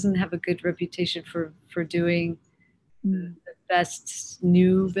doesn't have a good reputation for doing the best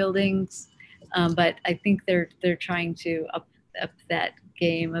new buildings, but I think they're trying to up that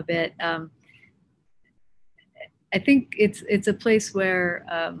game a bit. I think it's a place where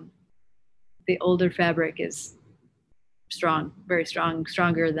the older fabric is strong, very strong,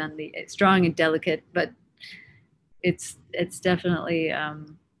 stronger than the strong and delicate, but it's definitely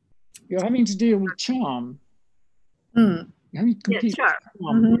you're having to deal with charm. You're having to compete with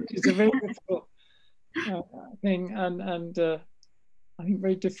charm, which is a very difficult thing, and I think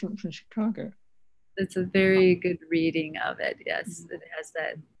very different from Chicago. It's a very good reading of it. Yes, it has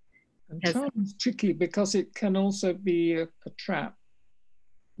that. And charm is tricky because it can also be a trap.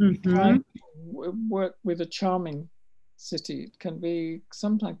 Trying to work with a charming city, it can be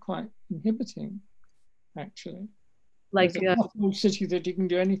sometimes quite inhibiting, actually. Like a whole city that you can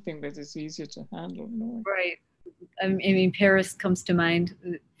do anything with is easier to handle in a way. Right. I mean, Paris comes to mind.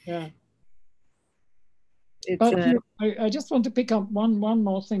 Yeah. It's, but I just want to pick up one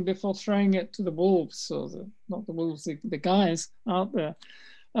more thing before throwing it to the wolves, or not the wolves, the guys out there,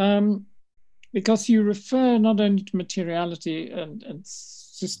 because you refer not only to materiality and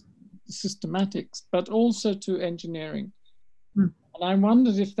systematics, but also to engineering. And I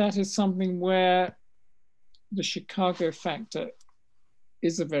wondered if that is something where the Chicago factor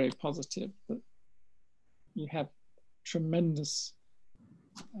is a very positive, that you have tremendous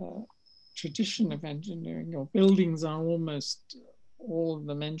tradition of engineering. Your buildings are almost all of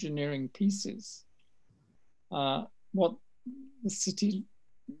them engineering pieces. What the city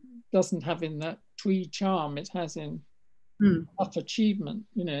doesn't have in that twee charm, it has in tough achievement.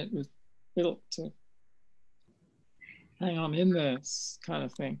 You know, it was built to hang on in there, kind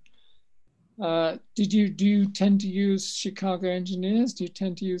of thing. Do you tend to use Chicago engineers? Do you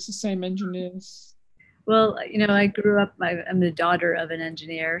tend to use the same engineers? Well, you know, I grew up, I'm the daughter of an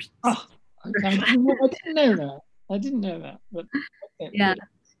engineer. Oh, okay. I didn't know that. But okay, yeah. good.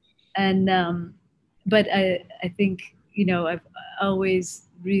 And but I think, you know, I've always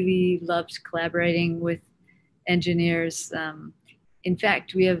really loved collaborating with engineers. In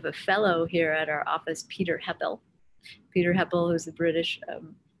fact, we have a fellow here at our office, Peter Heppel. Peter Heppel, who's a British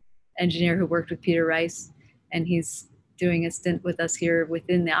engineer who worked with Peter Rice, and he's doing a stint with us here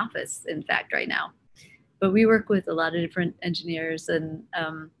within the office, in fact, right now. But we work with a lot of different engineers, and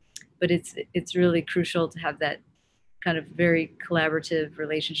but it's really crucial to have that kind of very collaborative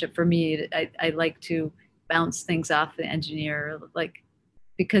relationship. For me, I like to bounce things off the engineer, like,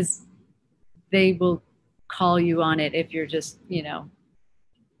 because they will call you on it if you're just, you know,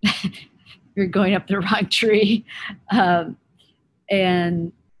 you're going up the wrong tree.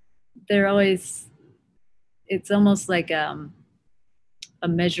 And they're always, it's almost like a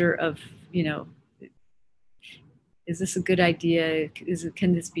measure of, you know, is this a good idea?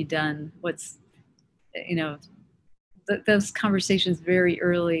 Can this be done? What's, you know, those conversations very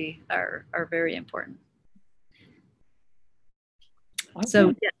early are very important.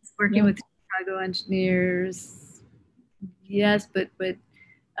 So yes, working with Chicago engineers, yes, but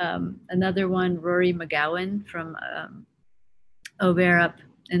another one, Rory McGowan from Aubert up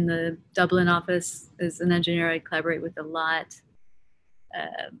in the Dublin office, is an engineer I collaborate with a lot.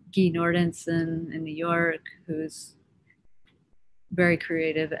 Guy Nordenson in New York, who's very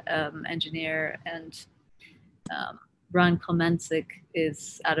creative engineer, and Ron Klemenczyk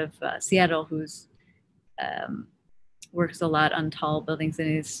is out of Seattle, who's works a lot on tall buildings, and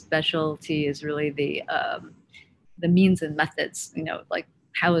his specialty is really the means and methods. You know, like,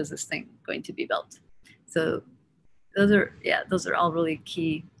 how is this thing going to be built? So those are all really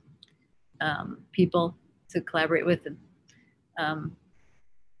key people to collaborate with, and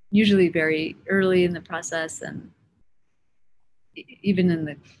usually very early in the process, and even in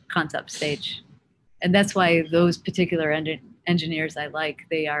the concept stage. And that's why those particular engineers I like,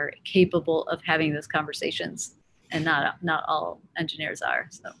 they are capable of having those conversations, and not all engineers are.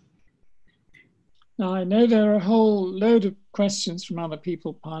 So now I know there are a whole load of questions from other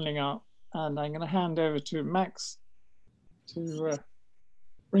people piling up, and I'm going to hand over to Max to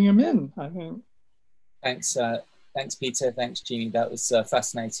bring them in, I think. Thanks, Peter. Thanks, Jeanne. That was a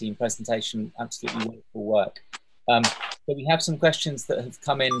fascinating presentation. Absolutely wonderful work. So we have some questions that have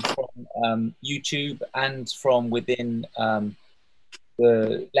come in from YouTube and from within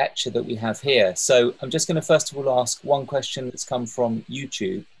the lecture that we have here. So I'm just going to first of all ask one question that's come from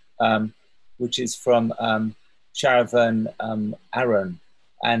YouTube, which is from Sharavan Aaron.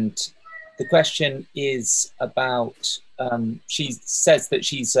 And the question is about, she says that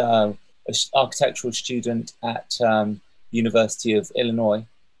she's an architectural student at University of Illinois.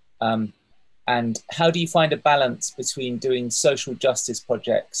 And how do you find a balance between doing social justice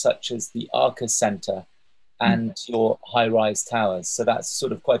projects such as the Arcus Center and your high-rise towers? So that's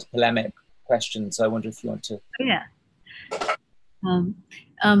sort of quite a polemic question. So I wonder if you want to. Yeah.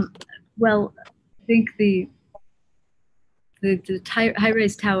 Well, I think the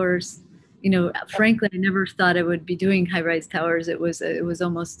high-rise towers frankly, I never thought I would be doing high-rise towers. It was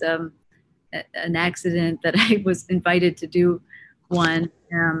almost an accident that I was invited to do one.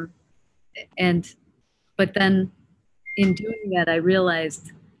 But then in doing that, I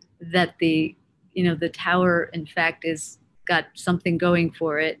realized that the tower, in fact, is got something going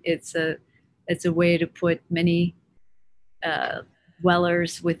for it. It's a way to put many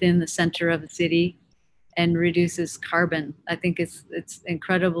dwellers within the center of the city and reduces carbon. I think it's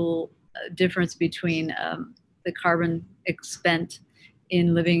incredible difference between the carbon expent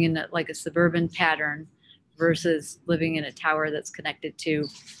in living in like a suburban pattern versus living in a tower that's connected to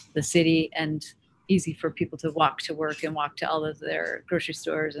the city and easy for people to walk to work and walk to all of their grocery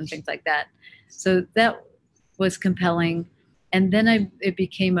stores and things like that. So that was compelling. And then it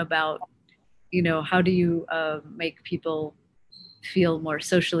became about, how do you make people feel more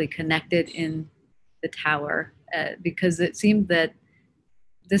socially connected in the tower? Because it seemed that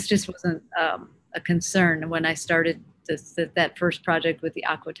this just wasn't a concern when I started that first project with the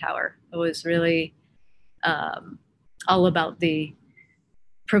Aqua Tower. It was really all about the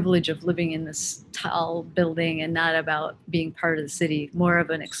privilege of living in this tall building and not about being part of the city, more of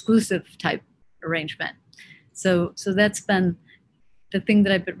an exclusive type arrangement. So that's been the thing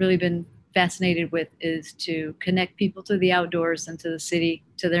that I've really been fascinated with, is to connect people to the outdoors and to the city,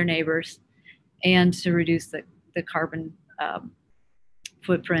 to their neighbors, and to reduce the carbon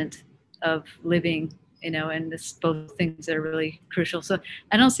footprint of living, and this both things are really crucial. So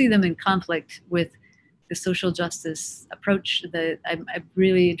I don't see them in conflict with the social justice approach. That I'm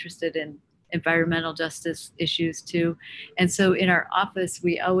really interested in environmental justice issues too. And so in our office,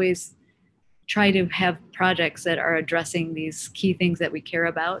 we always try to have projects that are addressing these key things that we care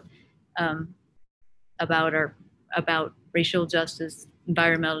about racial justice,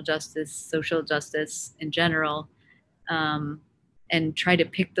 environmental justice, social justice in general, and try to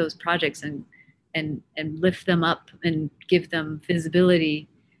pick those projects and lift them up and give them visibility.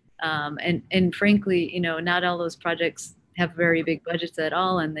 And frankly, not all those projects have very big budgets at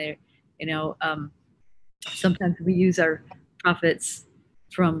all. And they, sometimes we use our profits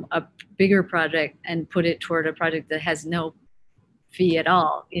from a bigger project and put it toward a project that has no fee at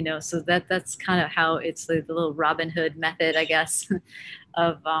all, so that's kind of how it's the little Robin Hood method, I guess,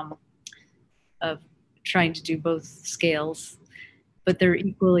 of trying to do both scales, but they're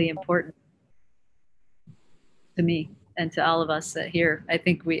equally important to me and to all of us here. I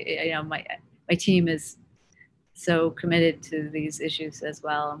think my team is so committed to these issues as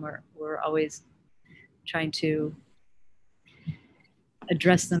well, and we're always trying to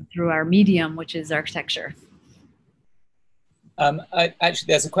address them through our medium, which is architecture. Actually,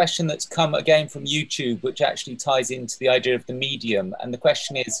 there's a question that's come again from YouTube, which actually ties into the idea of the medium. And the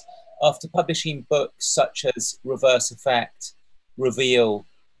question is, after publishing books such as Reverse Effect, Reveal,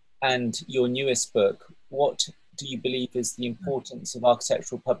 and your newest book, what do you believe is the importance of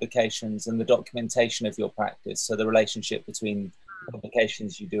architectural publications and the documentation of your practice? So the relationship between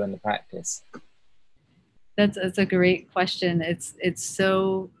publications you do and the practice. That's a great question. It's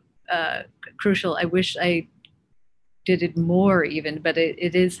so crucial. I wish I did it more even, but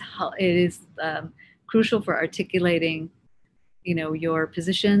it is crucial for articulating, your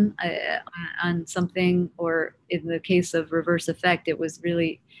position on something, or in the case of Reverse Effect, it was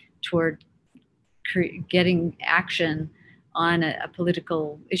really toward getting action on a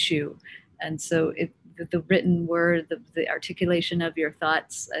political issue. And so the written word, the articulation of your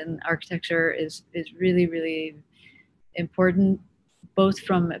thoughts in architecture is really, really important, both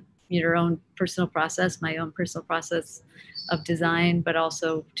from your own personal process, my own personal process of design, but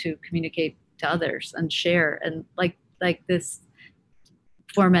also to communicate to others and share. And like this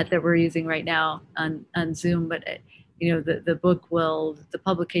format that we're using right now on Zoom, but the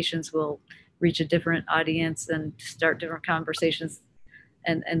publications will reach a different audience and start different conversations.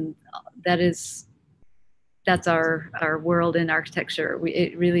 And that's our world in architecture.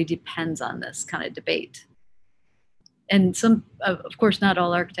 It really depends on this kind of debate. And of course, not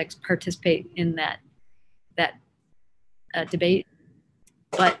all architects participate in that debate,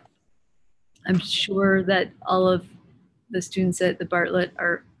 but I'm sure that all of the students at the Bartlett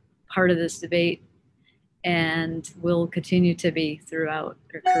are part of this debate and will continue to be throughout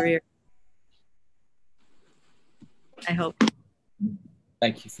their career. I hope.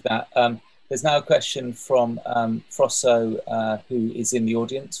 Thank you for that. There's now a question from Frosso, who is in the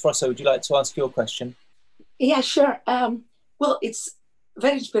audience. Frosso, would you like to ask your question? Yeah, sure. Well, it's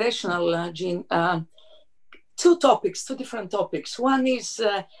very inspirational, Jeanne. Two different topics. One is,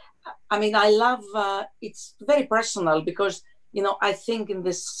 I love, it's very personal because, I think in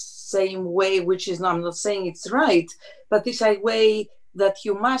the same way, which is, I'm not saying it's right, but this way that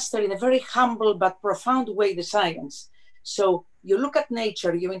you master in a very humble but profound way the science. So you look at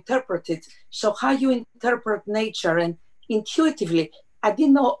nature, you interpret it. So how you interpret nature, and intuitively, I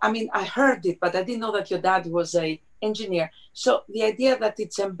didn't know, I mean, I heard it, but I didn't know that your dad was an engineer. So the idea that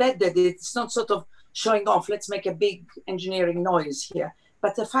it's embedded, it's not sort of showing off, let's make a big engineering noise here.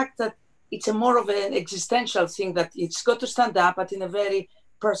 But the fact that it's a more of an existential thing, that it's got to stand up, but in a very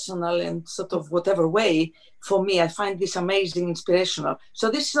personal and sort of whatever way, for me, I find this amazing, inspirational. So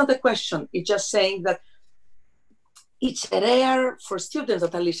this is not a question. It's just saying that it's rare for students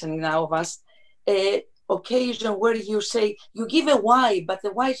that are listening now of us, occasion where you say, you give a why, but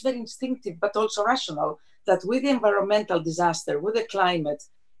the why is very instinctive, but also rational, that with the environmental disaster, with the climate,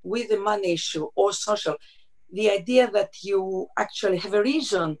 with the money issue or social, the idea that you actually have a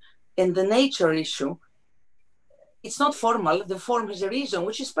reason in the nature issue, it's not formal, the form has a reason,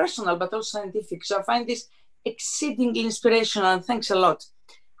 which is personal, but also scientific. So I find this exceedingly inspirational, and thanks a lot.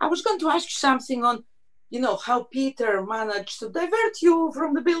 I was going to ask you something on, you know, how Peter managed to divert you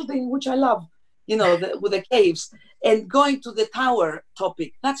from the building, which I love, you know, with the caves, and going to the tower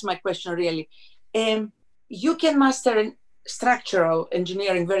topic. That's my question, really. You can master structural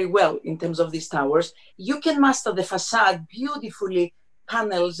engineering very well in terms of these towers. You can master the facade beautifully,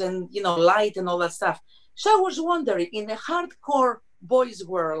 panels and, you know, light and all that stuff. So I was wondering, in the hardcore boys'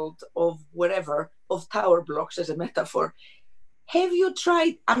 world of wherever, of tower blocks as a metaphor, have you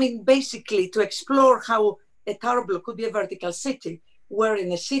tried, I mean, basically to explore how a tower block could be a vertical city, where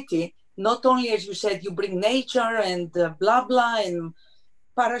in a city, not only, as you said, you bring nature and blah, blah, and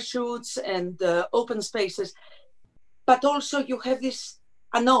parachutes and open spaces, but also you have this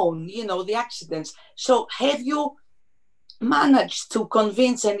unknown, you know, the accidents. So have you managed to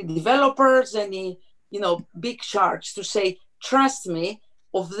convince any developers, any, you know, big sharks to say, trust me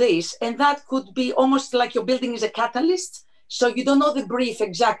of this? And that could be almost like your building is a catalyst. So you don't know the brief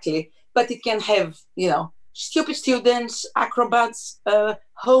exactly, but it can have, you know, stupid students, acrobats,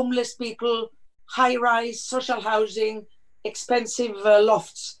 homeless people, high rise, social housing, expensive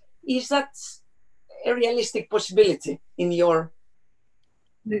lofts. Is that a realistic possibility in your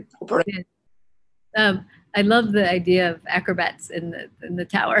operation? I love the idea of acrobats in the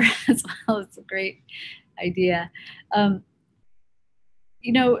tower as well. It's a great idea.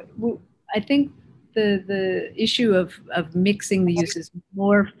 You know, I think the issue of mixing the uses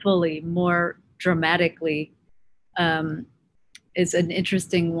more fully, more dramatically, is an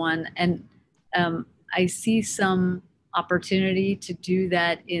interesting one, and I see some opportunity to do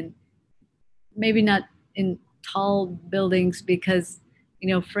that in maybe not in tall buildings, because, you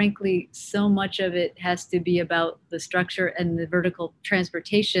know, frankly, so much of it has to be about the structure and the vertical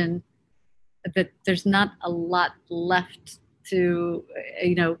transportation that there's not a lot left to,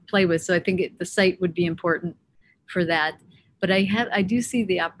 you know, play with. So I think the site would be important for that. But I do see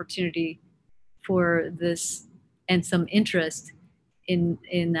the opportunity for this and some interest in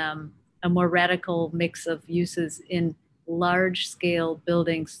a more radical mix of uses in large scale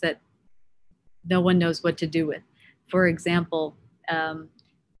buildings that no one knows what to do with. For example,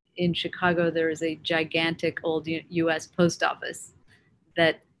 in Chicago, there is a gigantic old U.S. post office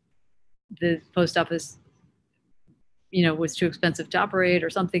that the post office, you know, was too expensive to operate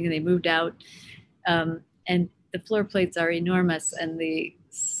or something, and they moved out. And the floor plates are enormous, and the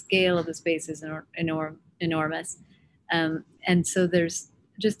scale of the space is enormous. And so there's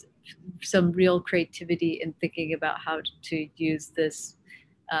just some real creativity in thinking about how to use this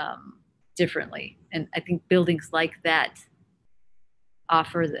differently. And I think buildings like that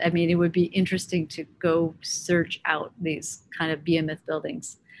offer, I mean, it would be interesting to go search out these kind of behemoth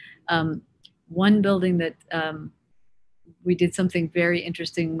buildings. One building that we did something very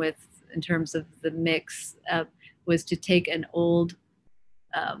interesting with in terms of the mix was to take an old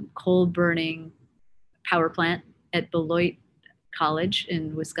coal burning power plant at Beloit College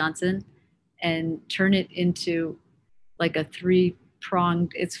in Wisconsin and turn it into like a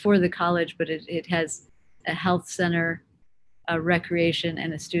three-pronged, it's for the college, but it has a health center, a recreation,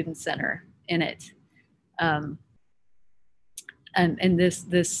 and a student center in it. And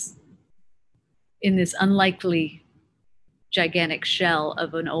this in this unlikely gigantic shell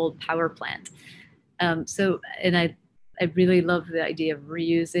of an old power plant. So, and I really love the idea of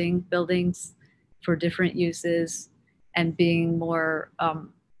reusing buildings for different uses and being more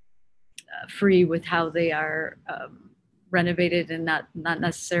free with how they are renovated, and not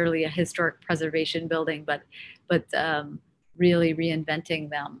necessarily a historic preservation building, but really reinventing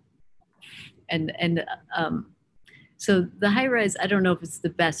them. And so the high rise, I don't know if it's the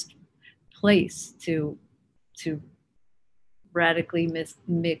best place to radically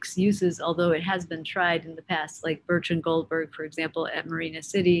mix uses, although it has been tried in the past. Like Bertrand Goldberg, for example, at Marina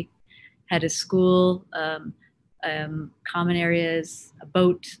City, had a school, common areas, a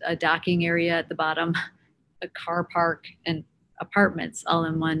boat, a docking area at the bottom, a car park, and apartments all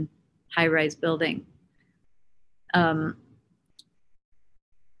in one high-rise building.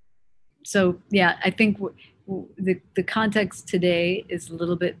 So yeah, I think the context today is a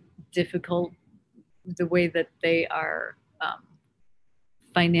little bit difficult, the way that they are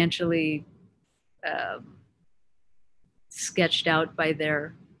financially sketched out by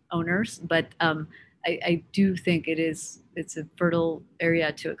their owners, but I do think it's a fertile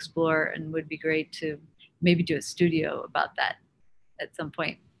area to explore, and would be great to maybe do a studio about that at some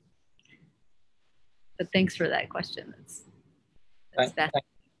point. But thanks for that question. That's fascinating.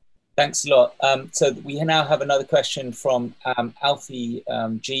 Thanks a lot. So we now have another question from Alfie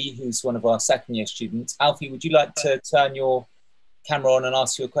G, who's one of our second year students. Alfie, would you like to turn your camera on and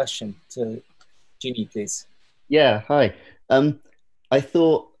ask your question to Jeanne, please? Yeah, hi. I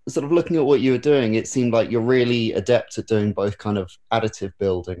thought, sort of looking at what you were doing, it seemed like you're really adept at doing both kind of additive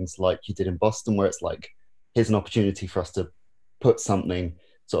buildings like you did in Boston, where it's like, here's an opportunity for us to put something,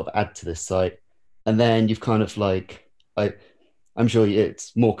 sort of add to this site. And then you've kind of like, I'm sure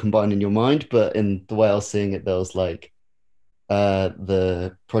it's more combined in your mind, but in the way I was seeing it, there was like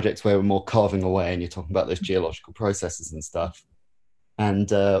the projects where we're more carving away, and you're talking about those geological processes and stuff.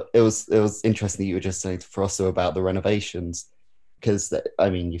 And it was interesting that you were just saying to Frosso about the renovations, because I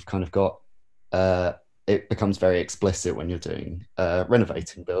mean, you've kind of got it becomes very explicit when you're doing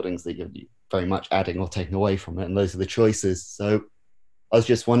renovating buildings that you're very much adding or taking away from it, and those are the choices. So I was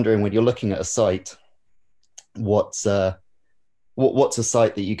just wondering, when you're looking at a site, what's a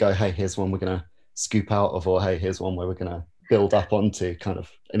site that you go, hey, here's one we're going to scoop out of, or hey, here's one where we're going to build up onto, kind of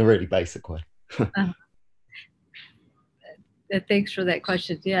in a really basic way? Thanks for that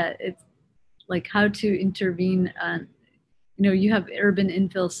question. Yeah, it's like how to intervene on, you have urban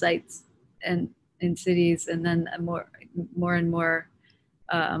infill sites and in cities, and then more and more,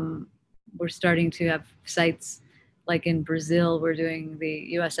 we're starting to have sites like in Brazil. We're doing the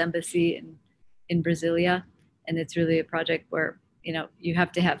U.S. Embassy in Brasilia, and it's really a project where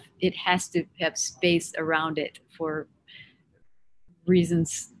it has to have space around it for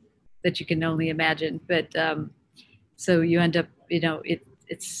reasons that you can only imagine. But so you end up,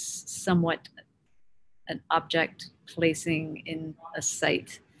 it's somewhat an object placing in a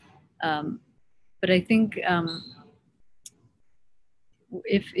site. But I think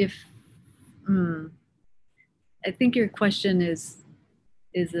I think your question is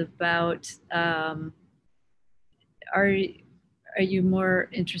about, are you more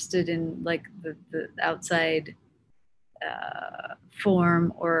interested in like the outside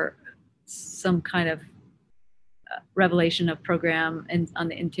form, or some kind of revelation of program and on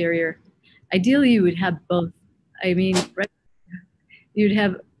the interior? Ideally, you would have both. I mean, you'd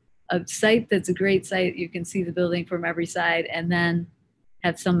have a site that's a great site. You can see the building from every side, and then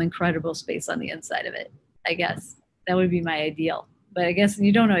have some incredible space on the inside of it. I guess that would be my ideal. But I guess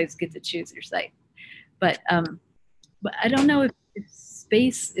you don't always get to choose your site. But I don't know if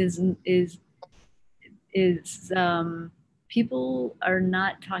space is people are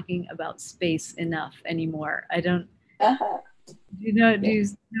not talking about space enough anymore. I don't. Do you know what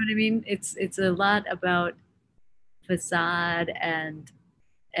I mean? It's a lot about facade and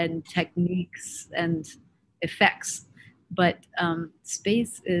techniques and effects, but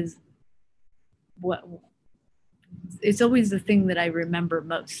space is it's always the thing that I remember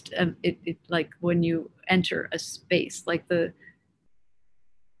most. It like when you enter a space, like the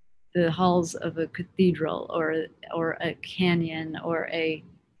halls of a cathedral, or a canyon, or a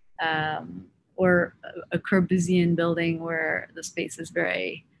Corbusian building where the space is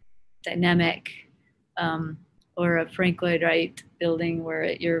very dynamic, or a Frank Lloyd Wright building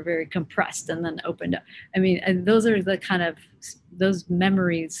where you're very compressed and then opened up. I mean, and those are the kind of, those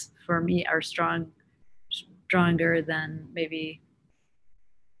memories for me are stronger than maybe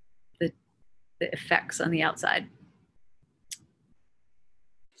the effects on the outside.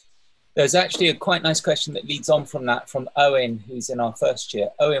 There's actually a quite nice question that leads on from that, from Owen, who's in our first year.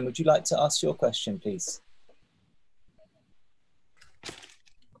 Owen, would you like to ask your question, please?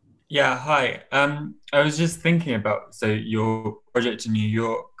 Yeah, hi. I was just thinking about, so your project in New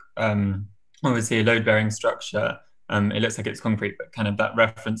York, obviously a load-bearing structure. It looks like it's concrete, but kind of that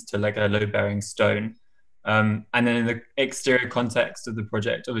reference to like a load-bearing stone. And then in the exterior context of the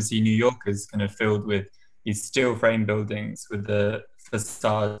project, obviously New York is kind of filled with these steel frame buildings with the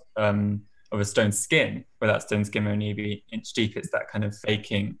facade of a stone skin, where that stone skin may only be inch deep. It's that kind of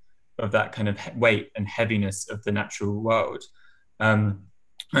faking of that kind of weight and heaviness of the natural world. I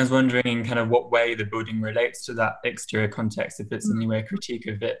was wondering in kind of what way the building relates to that exterior context, if it's in any way a critique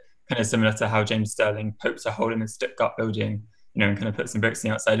of it, kind of similar to how James Sterling pokes a hole in the Stuttgart building, and kind of put some bricks on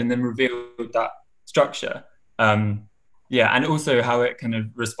the outside and then revealed that structure. Yeah, and also how it kind of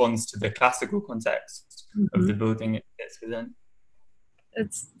responds to the classical context of the building it fits within.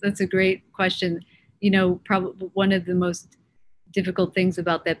 That's a great question. Probably one of the most difficult things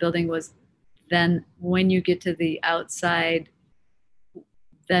about that building was then when you get to the outside,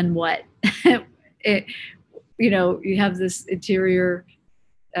 then what? You have this interior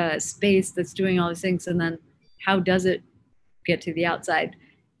space that's doing all these things, and then how does it get to the outside?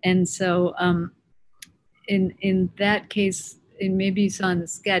 And so in that case, and maybe you saw in the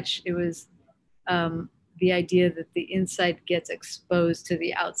sketch, it was the idea that the inside gets exposed to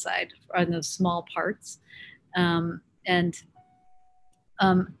the outside on those small parts. But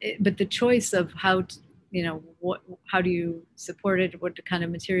the choice of how how do you support it? What kind of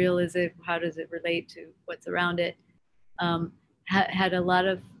material is it? How does it relate to what's around it? Had a lot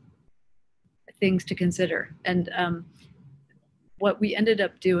of things to consider. And what we ended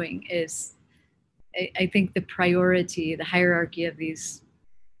up doing is, I think the priority, the hierarchy of these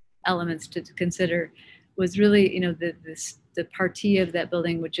elements to consider was really, the partie of that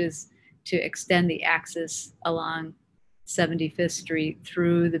building, which is to extend the axis along 75th Street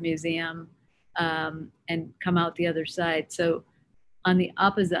through the museum and come out the other side. So on the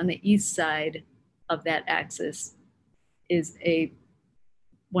east side of that axis is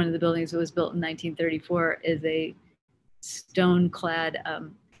one of the buildings that was built in 1934 is a stone-clad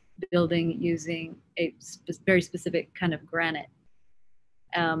building using a very specific kind of granite.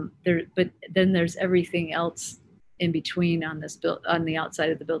 But then there's everything else in between on the outside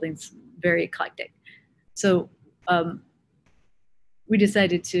of the building's very eclectic. So we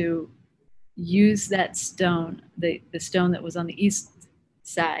decided to use that stone, the stone that was on the east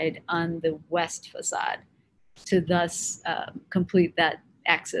side on the west facade, to thus complete that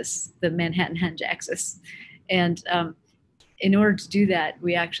axis, the Manhattan Henge axis. And in order to do that,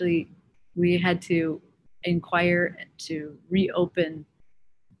 we had to inquire to reopen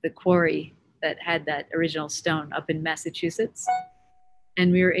the quarry that had that original stone up in Massachusetts.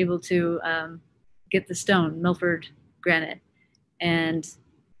 And we were able to get the stone, Milford granite. And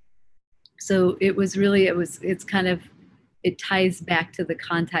so it ties back to the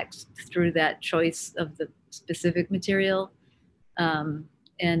context through that choice of the specific material. And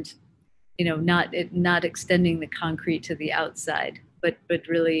not extending the concrete to the outside, but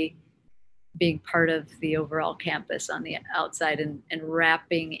really being part of the overall campus on the outside, and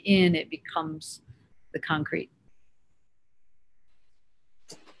wrapping in, it becomes the concrete.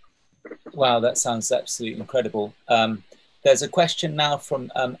 Wow, that sounds absolutely incredible. There's a question now from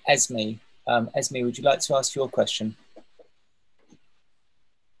Esme. Esme, would you like to ask your question?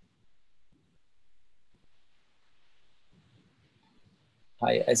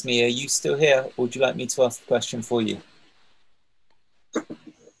 Hi, Esme, are you still here, or would you like me to ask the question for you?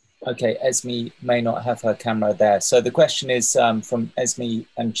 Okay, Esme may not have her camera there. So the question is from Esme,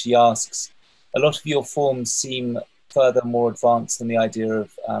 and she asks, a lot of your forms seem further more advanced than the idea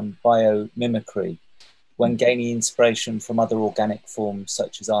of biomimicry when gaining inspiration from other organic forms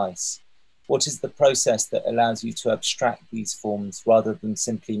such as ice. What is the process that allows you to abstract these forms rather than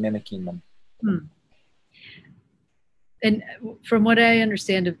simply mimicking them? And from what I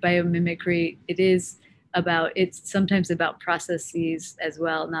understand of biomimicry, it's sometimes about processes as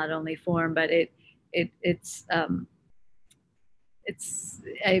well, not only form, but it's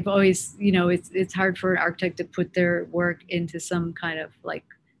I've always, it's hard for an architect to put their work into some kind of like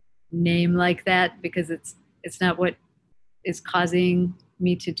name like that, because it's not what is causing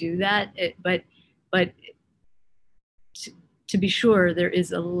me to do that. But to be sure, there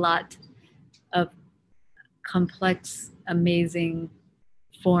is a lot of complex, amazing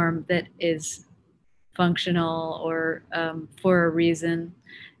form that is functional or for a reason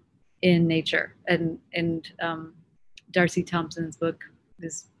in nature. And Darcy Thompson's book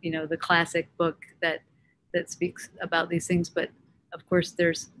is, the classic book that speaks about these things. But of course,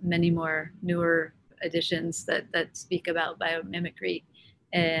 there's many more newer editions that speak about biomimicry.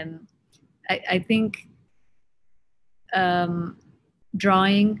 And I think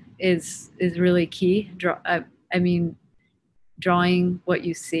drawing is really key. Drawing what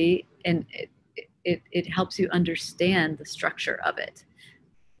you see, and it helps you understand the structure of it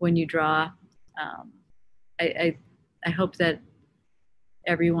when you draw. I hope that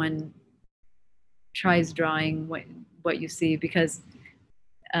everyone tries drawing what you see, because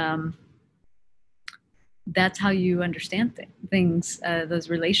that's how you understand things, those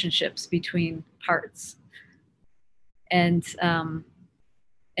relationships between parts. and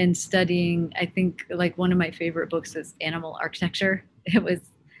studying, I think like one of my favorite books is Animal Architecture. It was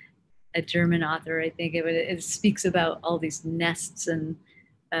a German author, I think. It speaks about all these nests and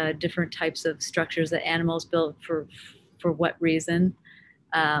different types of structures that animals build for what reason.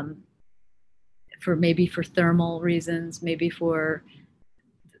 Maybe for thermal reasons, maybe for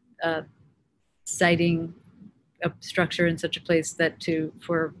siting a structure in such a place that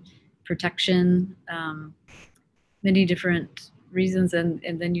for protection, many different reasons, and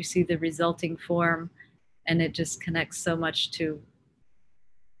then you see the resulting form, and it just connects so much to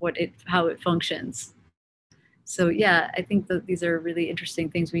how it functions. So yeah, I think that these are really interesting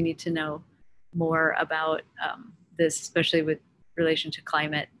things we need to know more about this, especially with relation to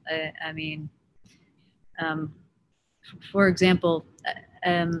climate. I mean, for example,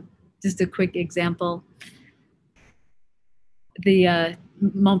 just a quick example, the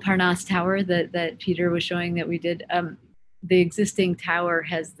Montparnasse Tower that Peter was showing that we did, the existing tower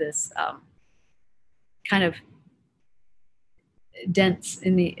has this kind of dents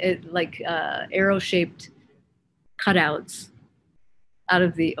in arrow-shaped cutouts out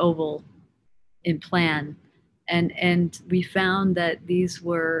of the oval in plan, and we found that these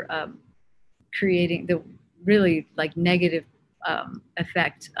were creating the really like negative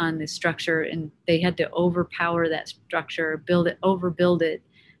effect on the structure, and they had to overpower that structure, overbuild it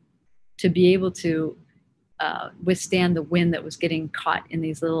to be able to withstand the wind that was getting caught in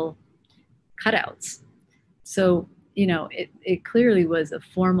these little cutouts. So, you know, it clearly was a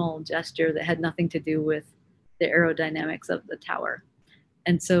formal gesture that had nothing to do with the aerodynamics of the tower.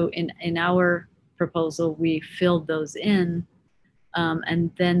 And so in our proposal, we filled those in,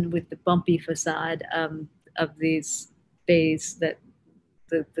 and then with the bumpy facade of these bays, that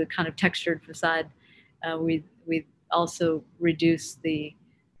the kind of textured facade, we also reduced the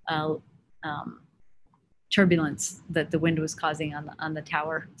turbulence that the wind was causing on the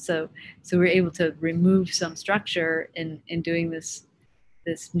tower. So we're able to remove some structure in doing this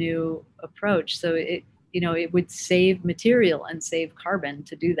new approach. So it would save material and save carbon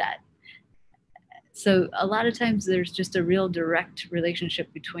to do that. So a lot of times there's just a real direct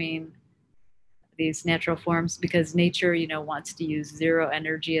relationship between these natural forms, because nature, wants to use zero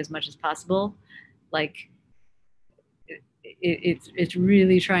energy as much as possible. Like it's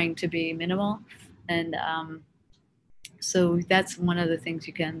really trying to be minimal. And so that's one of the things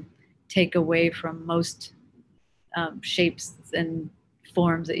you can take away from most shapes and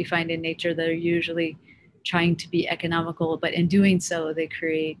forms that you find in nature that are usually trying to be economical, but in doing so, they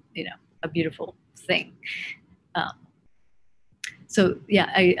create, a beautiful thing. So yeah,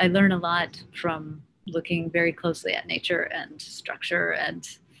 I learn a lot from looking very closely at nature and structure,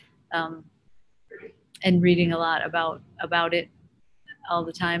 and reading a lot about it all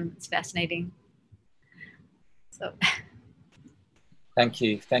the time. It's fascinating. So. Thank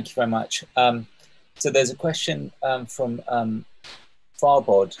you very much. So there's a question from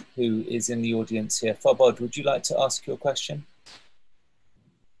Farbod, who is in the audience here. Farbod, would you like to ask your question?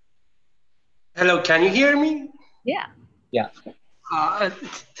 Hello, can you hear me? Yeah. Yeah.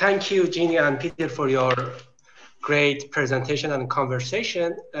 Thank you, Jeanne and Peter, for your great presentation and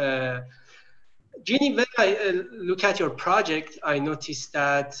conversation. Jeanne, when I look at your project, I noticed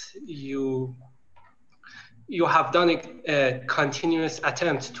that you have done a continuous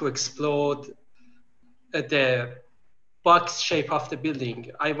attempt to explode the box shape of the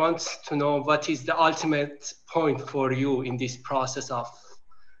building. I want to know what is the ultimate point for you in this process of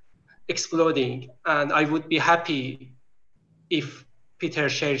exploding, and I would be happy if Peter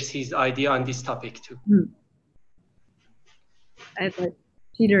shares his idea on this topic too. I'd like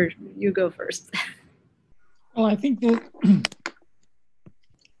Peter, you go first. Well, I think that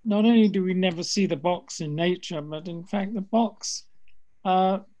not only do we never see the box in nature, but in fact the box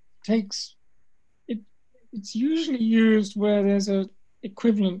it's usually used where there's a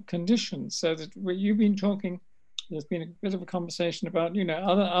equivalent condition, so that where you've been talking, there's been a bit of a conversation about,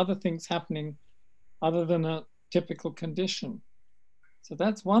 other things happening other than a typical condition. So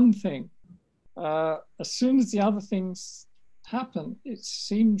that's one thing. As soon as the other things happen, it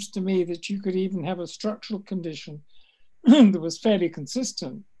seems to me that you could even have a structural condition that was fairly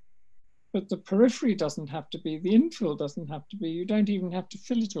consistent, but the periphery doesn't have to be, the infill doesn't have to be, you don't even have to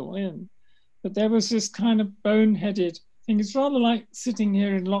fill it all in. But there was this kind of boneheaded thing. It's rather like sitting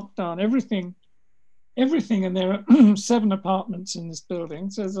here in lockdown, everything, and there are 7 apartments in this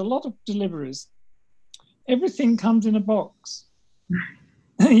building, so there's a lot of deliveries. Everything comes in a box,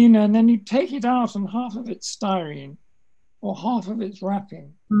 and then you take it out and half of it's styrene, or half of it's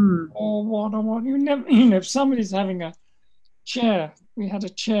wrapping, or what, you never, if somebody's having a chair, we had a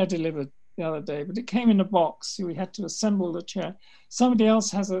chair delivered the other day, but it came in a box, so we had to assemble the chair. Somebody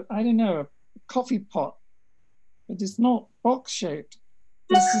else has a, I don't know, a coffee pot, but it's not box shaped.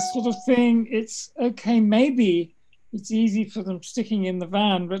 It's the sort of thing, it's okay, maybe it's easy for them sticking in the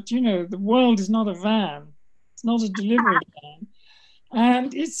van, but you know, the world is not a van. It's not a delivery van.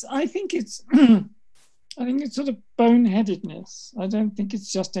 And I think it's sort of boneheadedness. I don't think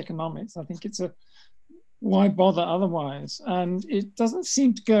it's just economics. I think it's why bother otherwise? And it doesn't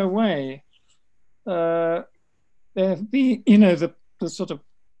seem to go away. There have been, you know, the sort of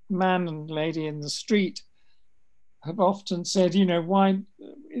man and lady in the street have often said, you know, why,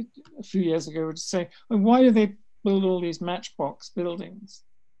 a few years ago, would say, well, why do they build all these matchbox buildings?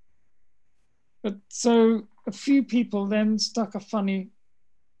 But so a few people then stuck a funny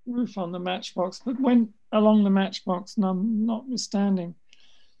roof on the matchbox, but went along the matchbox, notwithstanding.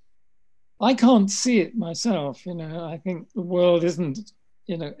 I can't see it myself, you know. I think the world isn't,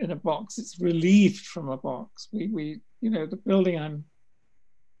 you know, in a box. It's relieved from a box. We you know, the building I'm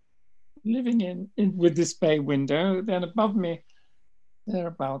living in with this bay window, then above me there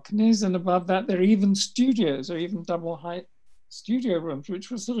are balconies, and above that there are even studios, or even double height studio rooms, which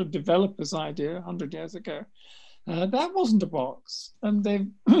was sort of developer's idea 100 years ago. That wasn't a box, and they've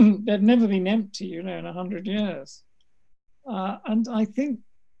never been empty, you know, in 100 years. And I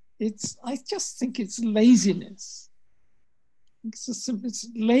just think it's laziness. It's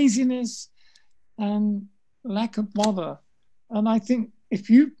laziness and lack of bother. And I think if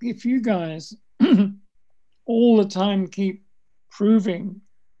you guys all the time keep proving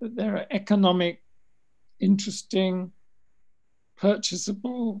that there are economic, interesting,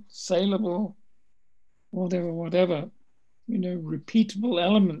 purchasable, saleable, whatever, you know, repeatable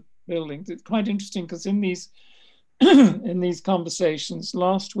element buildings. It's quite interesting because in these in these conversations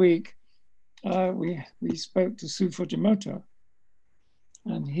last week, we spoke to Su Fujimoto,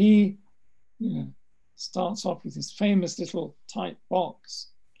 and he, you know, starts off with his famous little tight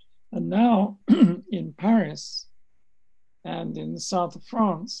box, and now in Paris and in the south of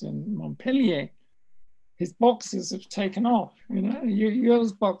France, in Montpellier, his boxes have taken off. You know,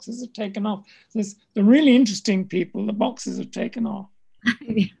 yours boxes have taken off. There's the really interesting people, the boxes have taken off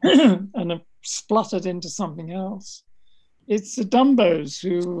and have spluttered into something else. It's the Dumbos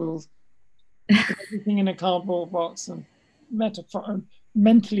who will put everything in a cardboard box and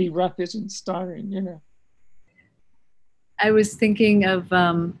mentally wrap it in styrene, you know. I was thinking of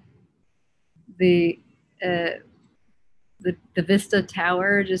the Vista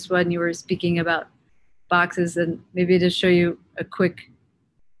Tower, just when you were speaking about boxes, and maybe to show you a quick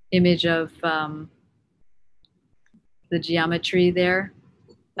image of the geometry there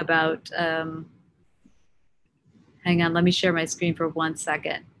about, hang on, let me share my screen for 1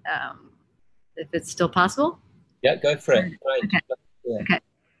 second. If it's still possible. Yeah, go for it. Right. Okay. Yeah.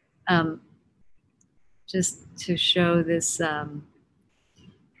 Okay. Just to show this,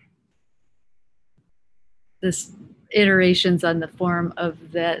 this iterations on the form of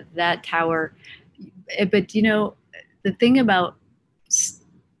that tower. But you know, the thing about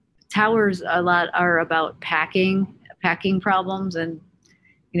towers a lot are about packing problems, and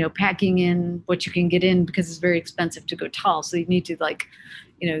you know, packing in what you can get in, because it's very expensive to go tall. So you need to, like,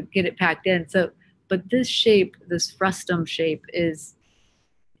 you know, get it packed in. So, but this shape, this frustum shape is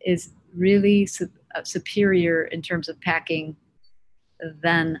really superior in terms of packing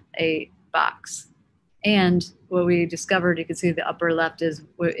than a box. And what we discovered, you can see the upper left, is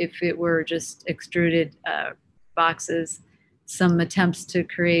if it were just extruded boxes, some attempts to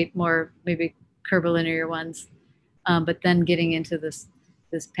create more maybe curvilinear ones, but then getting into this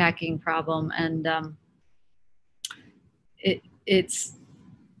packing problem. And it's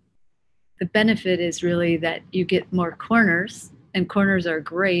the benefit is really that you get more corners, and corners are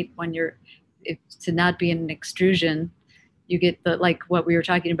great when to not be in an extrusion. You get like what we were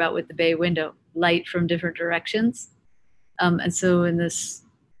talking about with the bay window, light from different directions. And so in this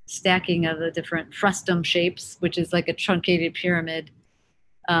stacking of the different frustum shapes, which is like a truncated pyramid,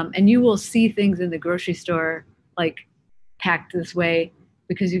 and you will see things in the grocery store like packed this way,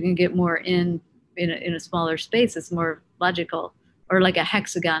 because you can get more in a smaller space. It's more logical. Or like a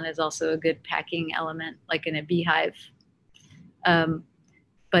hexagon is also a good packing element, like in a beehive.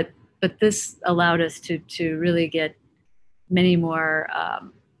 But this allowed us to really get many more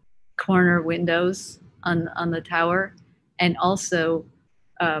corner windows on the tower, and also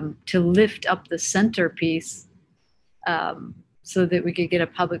to lift up the centerpiece so that we could get a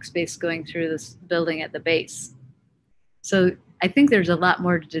public space going through this building at the base. So I think there's a lot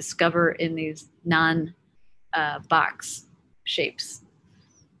more to discover in these non-box shapes.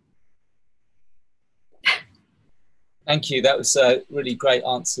 Thank you. That was really great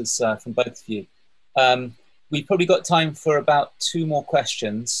answers from both of you. We've probably got time for about 2 more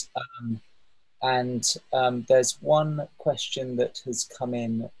questions. There's one question that has come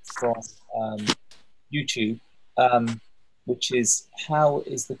in from YouTube, which is, how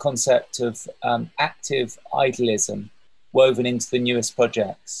is the concept of active idealism woven into the newest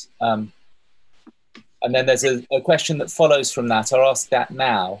projects? And then there's a question that follows from that. I'll ask that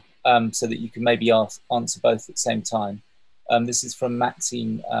now, so that you can maybe answer both at the same time. This is from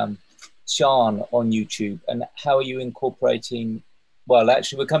Maxine Jeanne on YouTube. And how are you incorporating, well,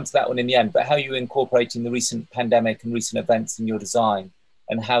 actually we'll come to that one in the end, but how are you incorporating the recent pandemic and recent events in your design?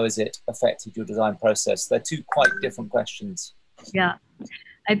 And how has it affected your design process? They're 2 quite different questions. Yeah,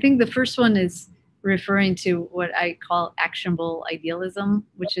 I think the first one is referring to what I call actionable idealism,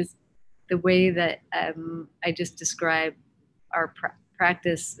 which is the way that I just described our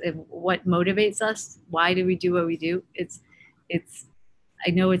practice and what motivates us. Why do we do what we do? I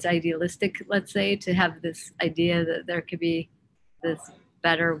know it's idealistic, let's say, to have this idea that there could be this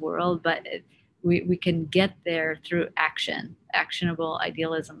better world, but we can get there through actionable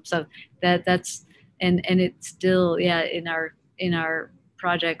idealism. So that's and it's still, yeah, in our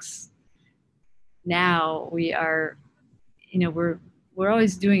projects now, we are, you know, we're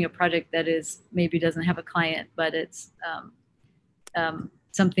always doing a project that is maybe doesn't have a client, but it's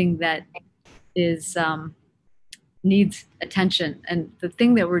something that is needs attention. And the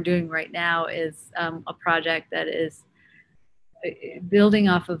thing that we're doing right now is a project that is building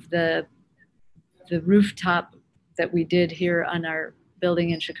off of the rooftop that we did here on our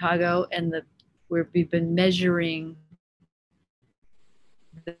building in Chicago, and where we've been measuring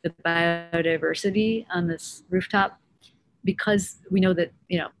the biodiversity on this rooftop, because we know that,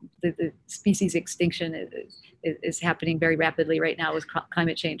 you know, the species extinction is happening very rapidly right now with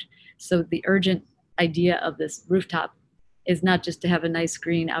climate change. So the urgent idea of this rooftop is not just to have a nice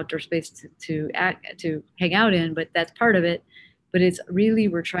green outdoor space to hang out in, but that's part of it. But it's really,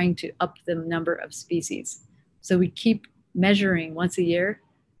 we're trying to up the number of species. So we keep measuring once a year.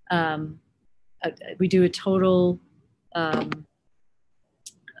 We do a total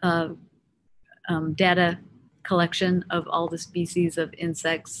data collection of all the species of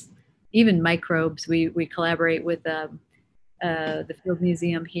insects, even microbes. We collaborate with the Field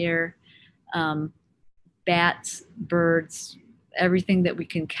Museum here, bats, birds, everything that we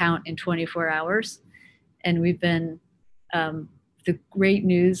can count in 24 hours. And we've been, the great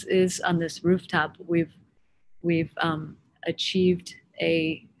news is on this rooftop, we've achieved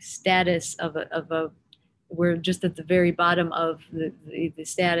a status of a, we're just at the very bottom of the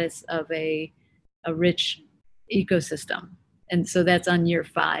status of a rich ecosystem. And so that's on year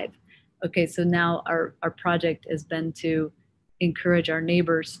 5. Okay, so now our project has been to encourage our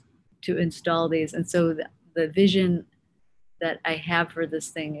neighbors to install these. And so the vision that I have for this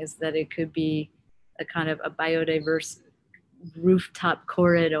thing is that it could be a kind of a biodiverse rooftop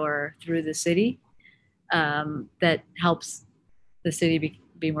corridor through the city that helps the city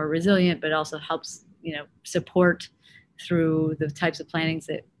be more resilient, but also helps, you know, support through the types of plantings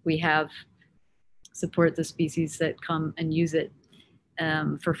that we have, support the species that come and use it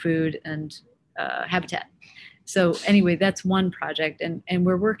for food and habitat. So anyway, that's one project, and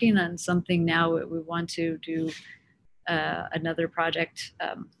we're working on something now. We want to do another project.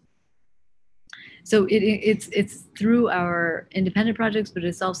 So it's through our independent projects, but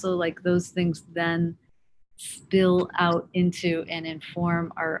it's also like those things then spill out into and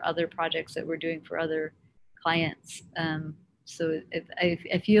inform our other projects that we're doing for other clients. So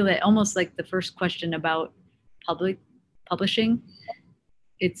I feel that almost like the first question about publishing,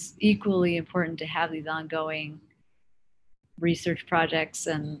 it's equally important to have these ongoing research projects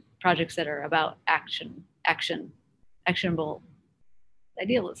and projects that are about actionable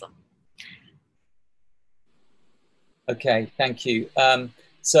idealism. Okay, thank you.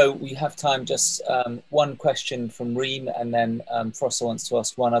 So we have time, just one question from Reem, and then Frossa wants to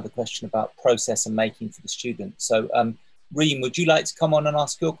ask one other question about process and making for the student. So Reem, would you like to come on and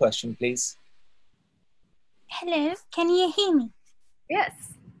ask your question, please? Hello, can you hear me? Yes.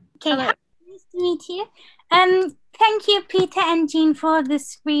 Okay, hi, nice to meet you. Thank you, Peter and Jeanne, for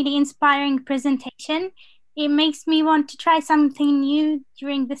this really inspiring presentation. It makes me want to try something new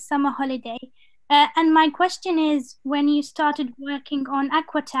during the summer holiday. And my question is, when you started working on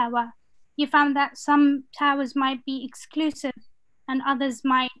Aqua Tower, you found that some towers might be exclusive and others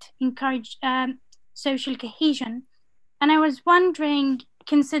might encourage social cohesion. And I was wondering,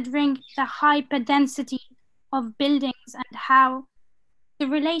 considering the hyperdensity of buildings and how the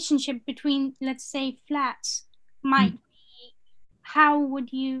relationship between, let's say, flats might be, how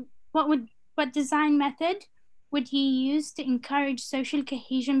would you, what design method would you use to encourage social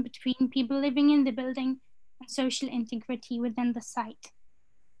cohesion between people living in the building and social integrity within the site?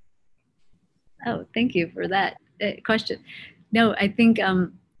 Oh, thank you for that question. No, I think,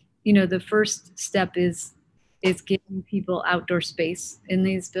 you know, the first step is giving people outdoor space in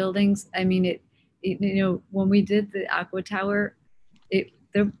these buildings. I mean, you know, when we did the Aqua Tower,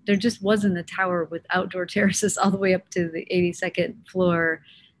 there just wasn't a tower with outdoor terraces all the way up to the 82nd floor.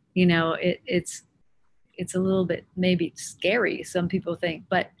 You know, it's a little bit maybe scary, some people think,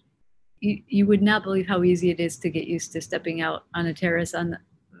 but you would not believe how easy it is to get used to stepping out on a terrace on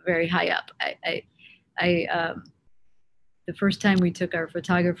very high up. The first time we took our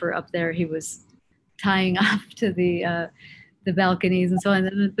photographer up there, he was tying off to the balconies and so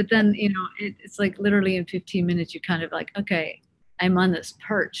on. But then, you know, it's like literally in 15 minutes, you kind of like, okay, I'm on this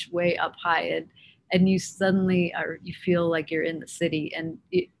perch way up high, and you suddenly you feel like you're in the city. And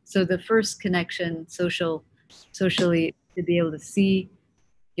so the first connection socially, to be able to see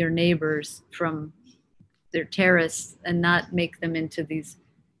your neighbors from their terrace and not make them into these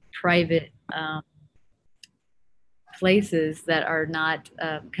private places that are not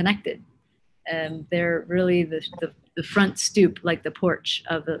connected. And they're really the front stoop, like the porch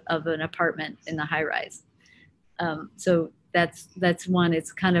of an apartment in the high rise. So that's one.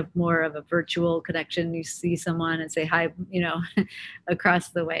 It's kind of more of a virtual connection. You see someone and say hi, you know, across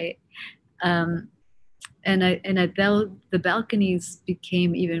the way. And the balconies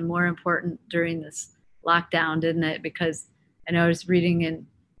became even more important during this lockdown, didn't it? Because I know I was reading in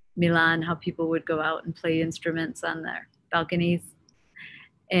Milan how people would go out and play instruments on their balconies,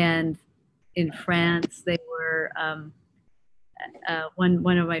 and in France they were.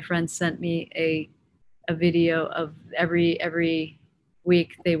 One of my friends sent me a video of every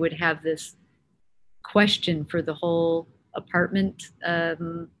week they would have this question for the whole apartment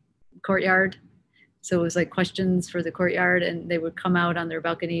courtyard. So it was like questions for the courtyard, and they would come out on their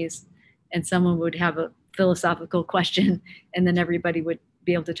balconies and someone would have a philosophical question, and then everybody would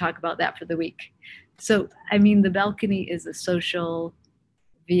be able to talk about that for the week. So, I mean, the balcony is a social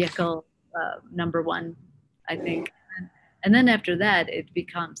vehicle, number one, I think. And then after that, it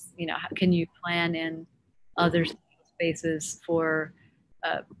becomes, you know, how can you plan in other spaces for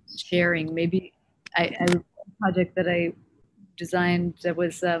sharing? Maybe a project that I designed that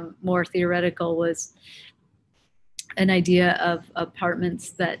was more theoretical was an idea of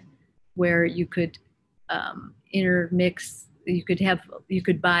apartments where you could intermix. You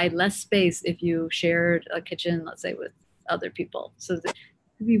could buy less space if you shared a kitchen, let's say, with other people. So there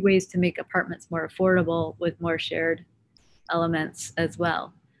could be ways to make apartments more affordable with more shared elements as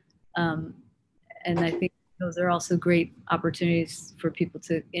well. And I think those are also great opportunities for people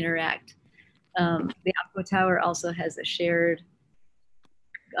to interact. The Aqua Tower also has a shared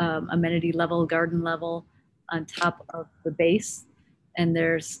amenity level, garden level on top of the base. And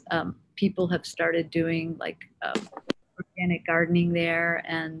there's people have started doing like organic gardening there,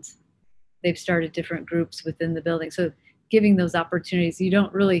 and they've started different groups within the building. So giving those opportunities, you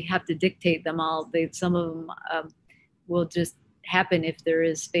don't really have to dictate them all. Some of them will just happen if there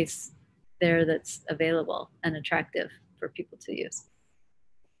is space there that's available and attractive for people to use.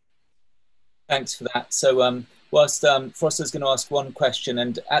 Thanks for that. So whilst Frosser's going to ask one question,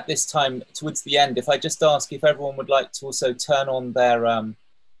 and at this time, towards the end, if I just ask if everyone would like to also turn on their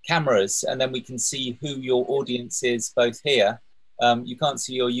cameras, and then we can see who your audience is both here. You can't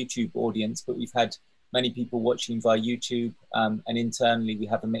see your YouTube audience, but we've had many people watching via YouTube, and internally we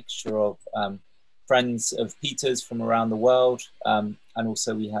have a mixture of friends of Peter's from around the world, and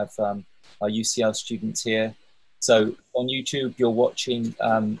also we have our UCL students here. So on YouTube, you're watching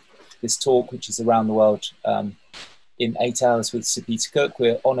this talk, which is around the world in 8 hours with Sir Peter Cook.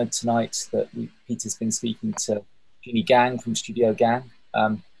 We're honoured tonight that Peter's been speaking to Jeanne Gang from Studio Gang.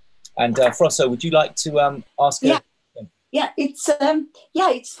 And Frosser, would you like to ask? Yeah,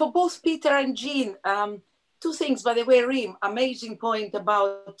 it's for both Peter and Jeanne. Two things, by the way, Reem, amazing point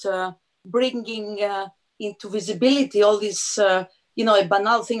about bringing into visibility all this, you know, a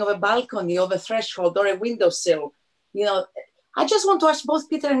banal thing of a balcony, of a threshold, or a windowsill. You know, I just want to ask both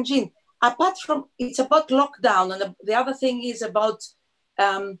Peter and Jeanne, apart from, it's about lockdown, and the other thing is about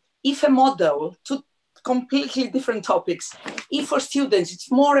if a model, two completely different topics. If for students,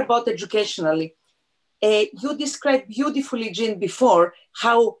 it's more about educationally. You described beautifully, Jeanne, before,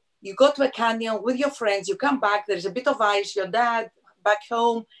 how you go to a canyon with your friends, you come back, there's a bit of ice, your dad back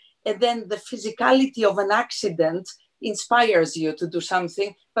home, and then the physicality of an accident inspires you to do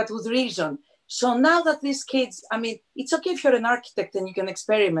something, but with reason. So now that these kids, I mean, it's okay if you're an architect and you can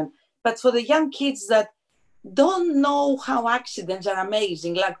experiment, but for the young kids that don't know how accidents are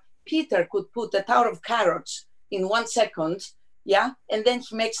amazing, like Peter could put a tower of carrots in 1 second, yeah, and then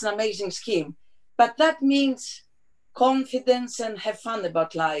he makes an amazing scheme. But that means confidence and have fun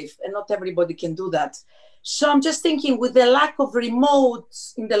about life, and not everybody can do that. So I'm just thinking, with the lack of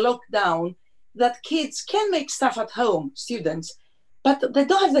remotes in the lockdown, that kids can make stuff at home, students, but they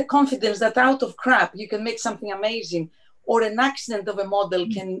don't have the confidence that out of crap you can make something amazing, or an accident of a model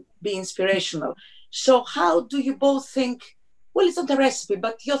can be inspirational. So how do you both think, well, it's not a recipe,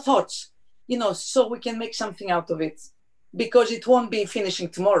 but your thoughts, you know, so we can make something out of it, because it won't be finishing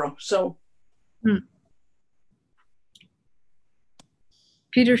tomorrow. So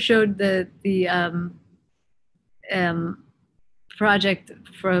Peter showed the project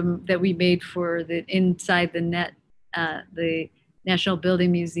that we made for the inside the net, the National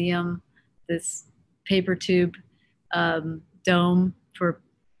Building Museum, this paper tube dome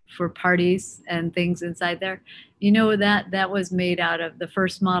for parties and things inside there. You know, that was made out of, the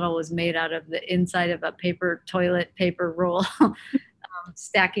first model was made out of the inside of a toilet paper roll,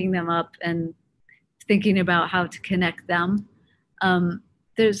 stacking them up and thinking about how to connect them.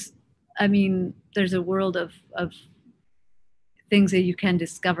 There's a world of things that you can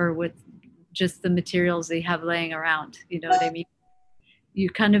discover with just the materials they have laying around. You know what I mean? You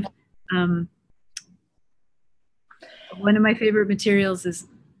kind of, one of my favorite materials is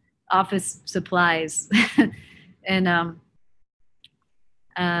office supplies. And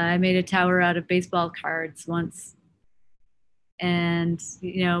I made a tower out of baseball cards once. And,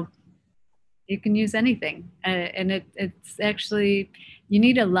 you know, you can use anything. And it's actually, you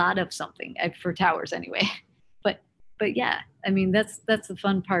need a lot of something for towers anyway. But yeah, I mean, that's the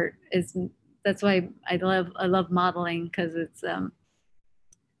fun part. That's why I love modeling, because it's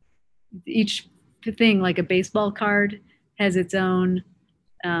each thing, like a baseball card, has its own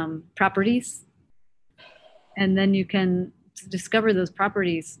properties, and then you can discover those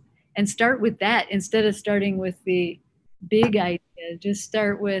properties and start with that instead of starting with the big idea. Just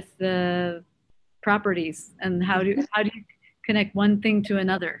start with the properties and how do you connect one thing to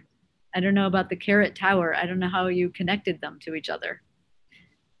another. I don't know about the carrot tower. I don't know how you connected them to each other.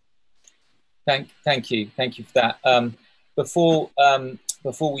 Thank you for that.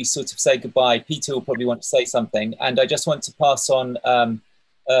 Before we sort of say goodbye, Peter will probably want to say something, and I just want to pass on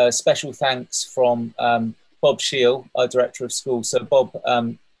special thanks from Bob Scheel, our director of school. So Bob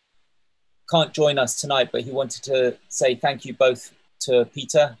can't join us tonight, but he wanted to say thank you both to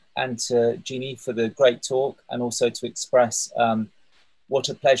Peter and to Jeanne for the great talk, and also to express what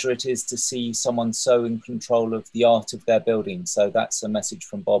a pleasure it is to see someone so in control of the art of their building. So that's a message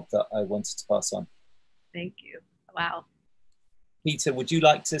from Bob that I wanted to pass on. Thank you. Wow. Peter, would you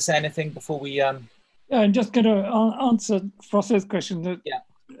like to say anything before we... Yeah, I'm just going to answer Frosse's question. That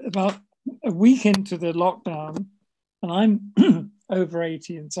about a week into the lockdown, and I'm over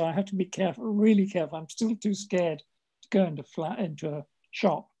 80, and so I have to be careful, really careful. I'm still too scared to go into a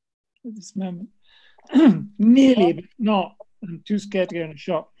shop at this moment. Nearly, but not. I'm too scared to go in a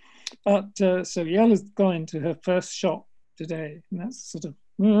shop. But so Yella's gone into her first shop today, and that's sort of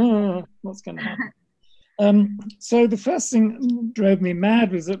what's going to happen. So the first thing that drove me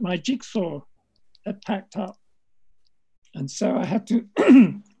mad was that my jigsaw had packed up, and so I had to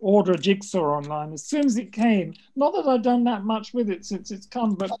order a jigsaw online as soon as it came. Not that I've done that much with it since it's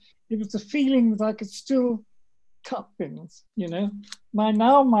come, but it was the feeling that I could still cut things. You know,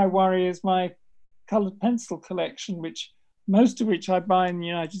 my worry is my colored pencil collection, most of which I buy in the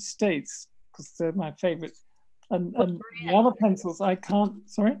United States because they're my favorite. And the other pencils I can't,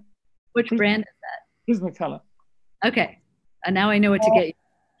 sorry? Which brand is that? Prismacolor. Okay, and now I know what to get you.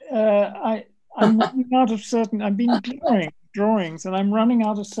 I'm running out of certain, I've been drawings and I'm running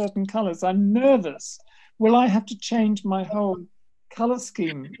out of certain colors. I'm nervous. Will I have to change my whole color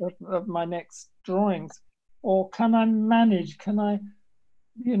scheme of my next drawings? Or can I manage, I've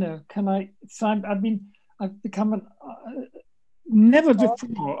become never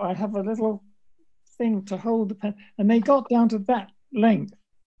before, I have a little thing to hold the pen, and they got down to that length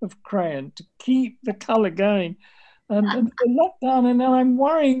of crayon to keep the color going. And the lockdown, and then I'm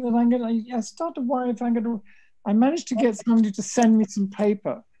worrying that I start to worry if I managed to get somebody to send me some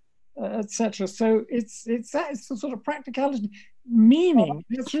paper, etc. So it's the sort of practicality, meaning,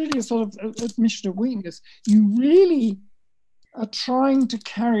 it's really a sort of admission of weakness. You really are trying to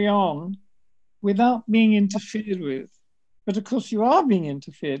carry on without being interfered with. But of course you are being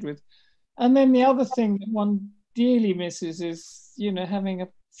interfered with. And then the other thing that one dearly misses is, having a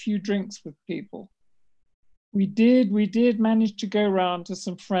few drinks with people. We did manage to go round to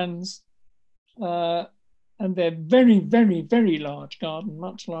some friends and their very, very, very large garden,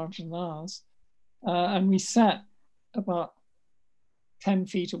 much larger than ours. And we sat about 10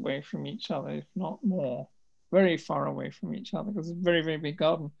 feet away from each other, if not more. very far away from each other because it's a very, very big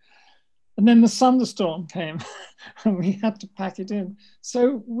garden. And then the thunderstorm came and we had to pack it in.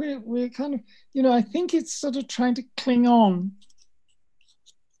 So we're kind of, you know, I think it's sort of trying to cling on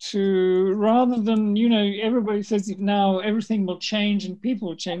to, rather than, you know, everybody says that now everything will change and people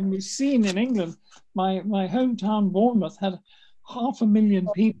will change. We've seen in England, my hometown, Bournemouth, had 500,000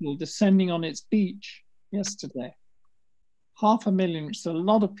 people descending on its beach yesterday. 500,000, it's a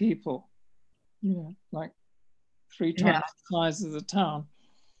lot of people, you know, like 3 times the size of the town,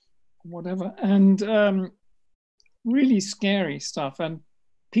 whatever. And really scary stuff. And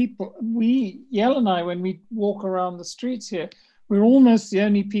people, Yell and I, when we walk around the streets here, we're almost the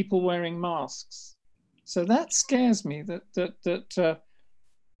only people wearing masks. So that scares me that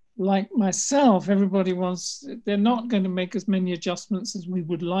like myself, everybody wants, they're not going to make as many adjustments as we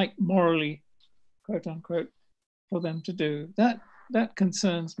would like morally, quote unquote, for them to do. That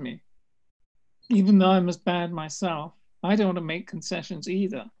concerns me. Even though I'm as bad myself, I don't want to make concessions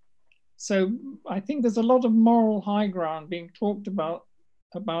either. So I think there's a lot of moral high ground being talked about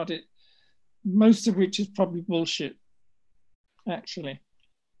it, most of which is probably bullshit, actually.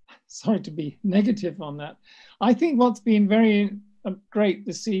 Sorry to be negative on that. I think what's been very great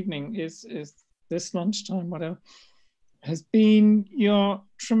this evening is this lunchtime, whatever, has been your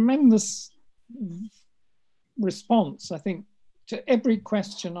tremendous response, I think, to every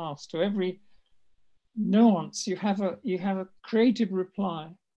question asked, to every nuance. You have a creative reply,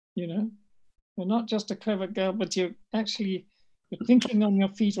 you know. You're not just a clever girl, but you're thinking on your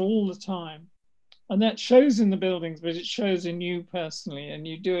feet all the time. And that shows in the buildings, but it shows in you personally, and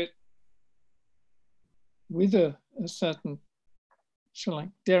you do it with a certain,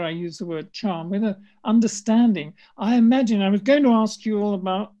 dare I use the word charm, with an understanding. I imagine, I was going to ask you all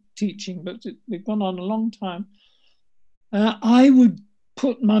about teaching, but we've gone on a long time. I would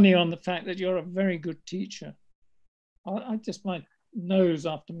put money on the fact that you're a very good teacher. I just, my nose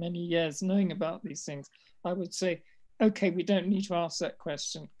after many years knowing about these things, I would say, okay, we don't need to ask that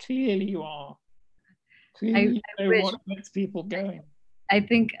question. Clearly you are. Clearly you know what gets people going. I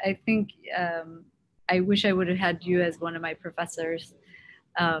think I wish I would have had you as one of my professors.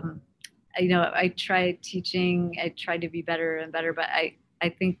 You know, I try teaching, I try to be better and better, but I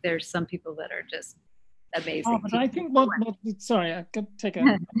think there's some people that are just amazing. Oh, but I think sorry, I could take a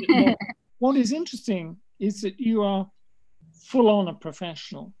bit more. What is interesting is that you are full on a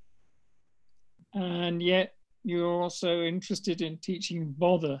professional, and yet you're also interested in teaching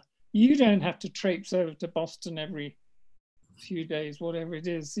bother. You don't have to traipse over to Boston every few days, whatever it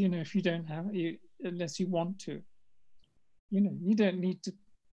is, you know, if you don't have, unless you want to. You know, you don't need to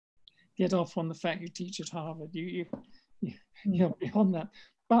get off on the fact you teach at Harvard. You're beyond that,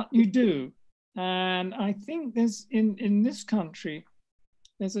 but you do. And I think there's, in this country,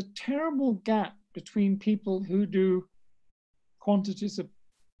 there's a terrible gap between people who do quantities of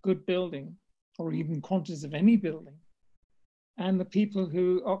good building, or even quantities of any building, and the people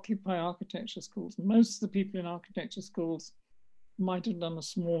who occupy architecture schools. Most of the people in architecture schools might have done a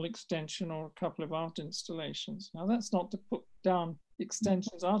small extension or a couple of art installations. Now, that's not to put down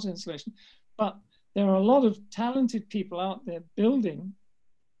extensions, art installation, but there are a lot of talented people out there building,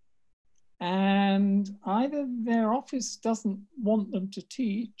 and either their office doesn't want them to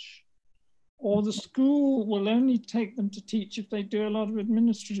teach, or the school will only take them to teach if they do a lot of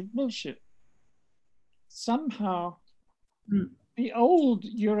administrative bullshit. Somehow, the old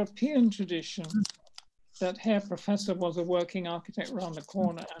European tradition that Herr Professor was a working architect around the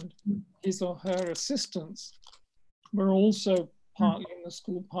corner and his or her assistants were also partly in the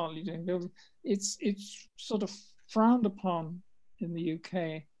school, partly doing building. It's sort of frowned upon in the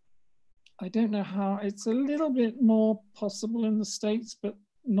UK. I don't know how, it's a little bit more possible in the States, but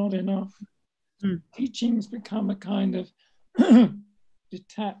not enough. Teaching's become a kind of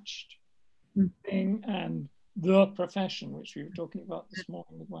detached thing, and the profession, which we were talking about this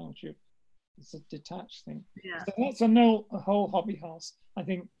morning with Wangju, it's a detached thing. Yeah. So that's a whole hobby house. I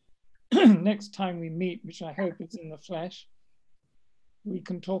think next time we meet, which I hope is in the flesh, we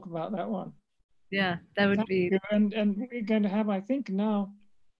can talk about that one. Yeah, that would be. And we're going to have, I think now,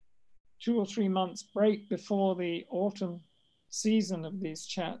 2 or 3 months break before the autumn season of these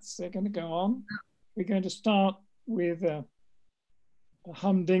chats. They're going to go on. We're going to start with a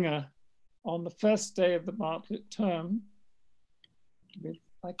humdinger on the first day of the Bartlett term.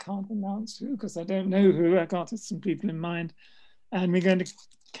 I can't announce who, because I don't know who. I got some people in mind. And we're going to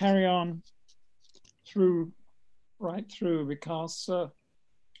carry on right through, because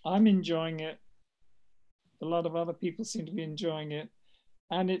I'm enjoying it. A lot of other people seem to be enjoying it.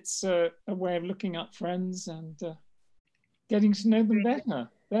 And it's a way of looking up friends and getting to know them better.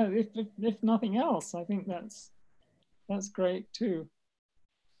 if nothing else, I think that's great too.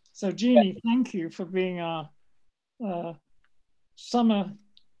 So Jeannie, thank you for being our summer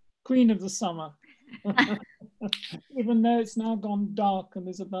queen of the summer. Even though it's now gone dark and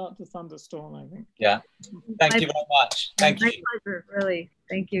is about to thunderstorm, I think. Yeah. Thank you very much. Thank you. My pleasure, really.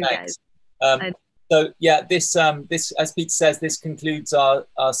 Thank you, Thanks. guys. So yeah, this as Peter says, this concludes our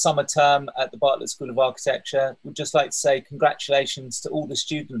summer term at the Bartlett School of Architecture. We'd just like to say congratulations to all the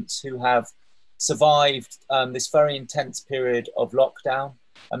students who have survived this very intense period of lockdown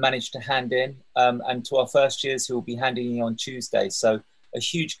and managed to hand in, and to our first years who will be handing in on Tuesday. So a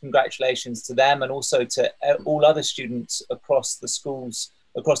huge congratulations to them, and also to all other students across the schools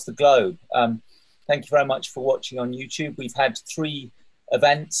across the globe. Thank you very much for watching on YouTube. We've had 3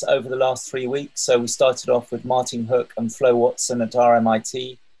 events over the last 3 weeks. So we started off with Martin Hook and Flo Watson at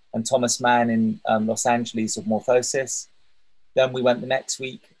RMIT and Thomas Mann in Los Angeles of Morphosis. Then we went the next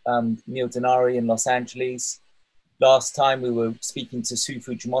week, Neil Denari in Los Angeles. Last time we were speaking to Sue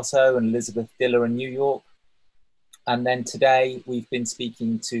Fujimoto and Elizabeth Diller in New York. And then today we've been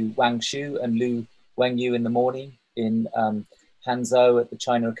speaking to Wang Xu and Lu Wengyu in the morning in Hangzhou at the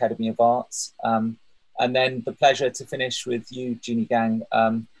China Academy of Arts. And then the pleasure to finish with you, Jeanne Gang,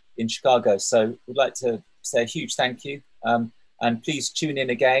 in Chicago. So we'd like to say a huge thank you. And please tune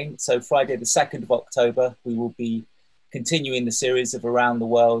in again. So Friday, the 2nd of October, we will be continuing the series of Around the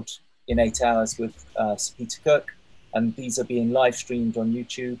World in 8 hours with Sir Peter Cook. And these are being live streamed on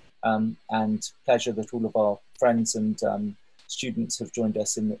YouTube. And pleasure that all of our friends and students have joined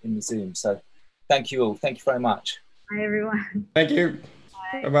us in the Zoom. So thank you all. Thank you very much. Bye, everyone. Thank you.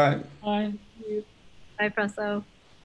 Bye. Bye-bye. Bye. Bye, Presso.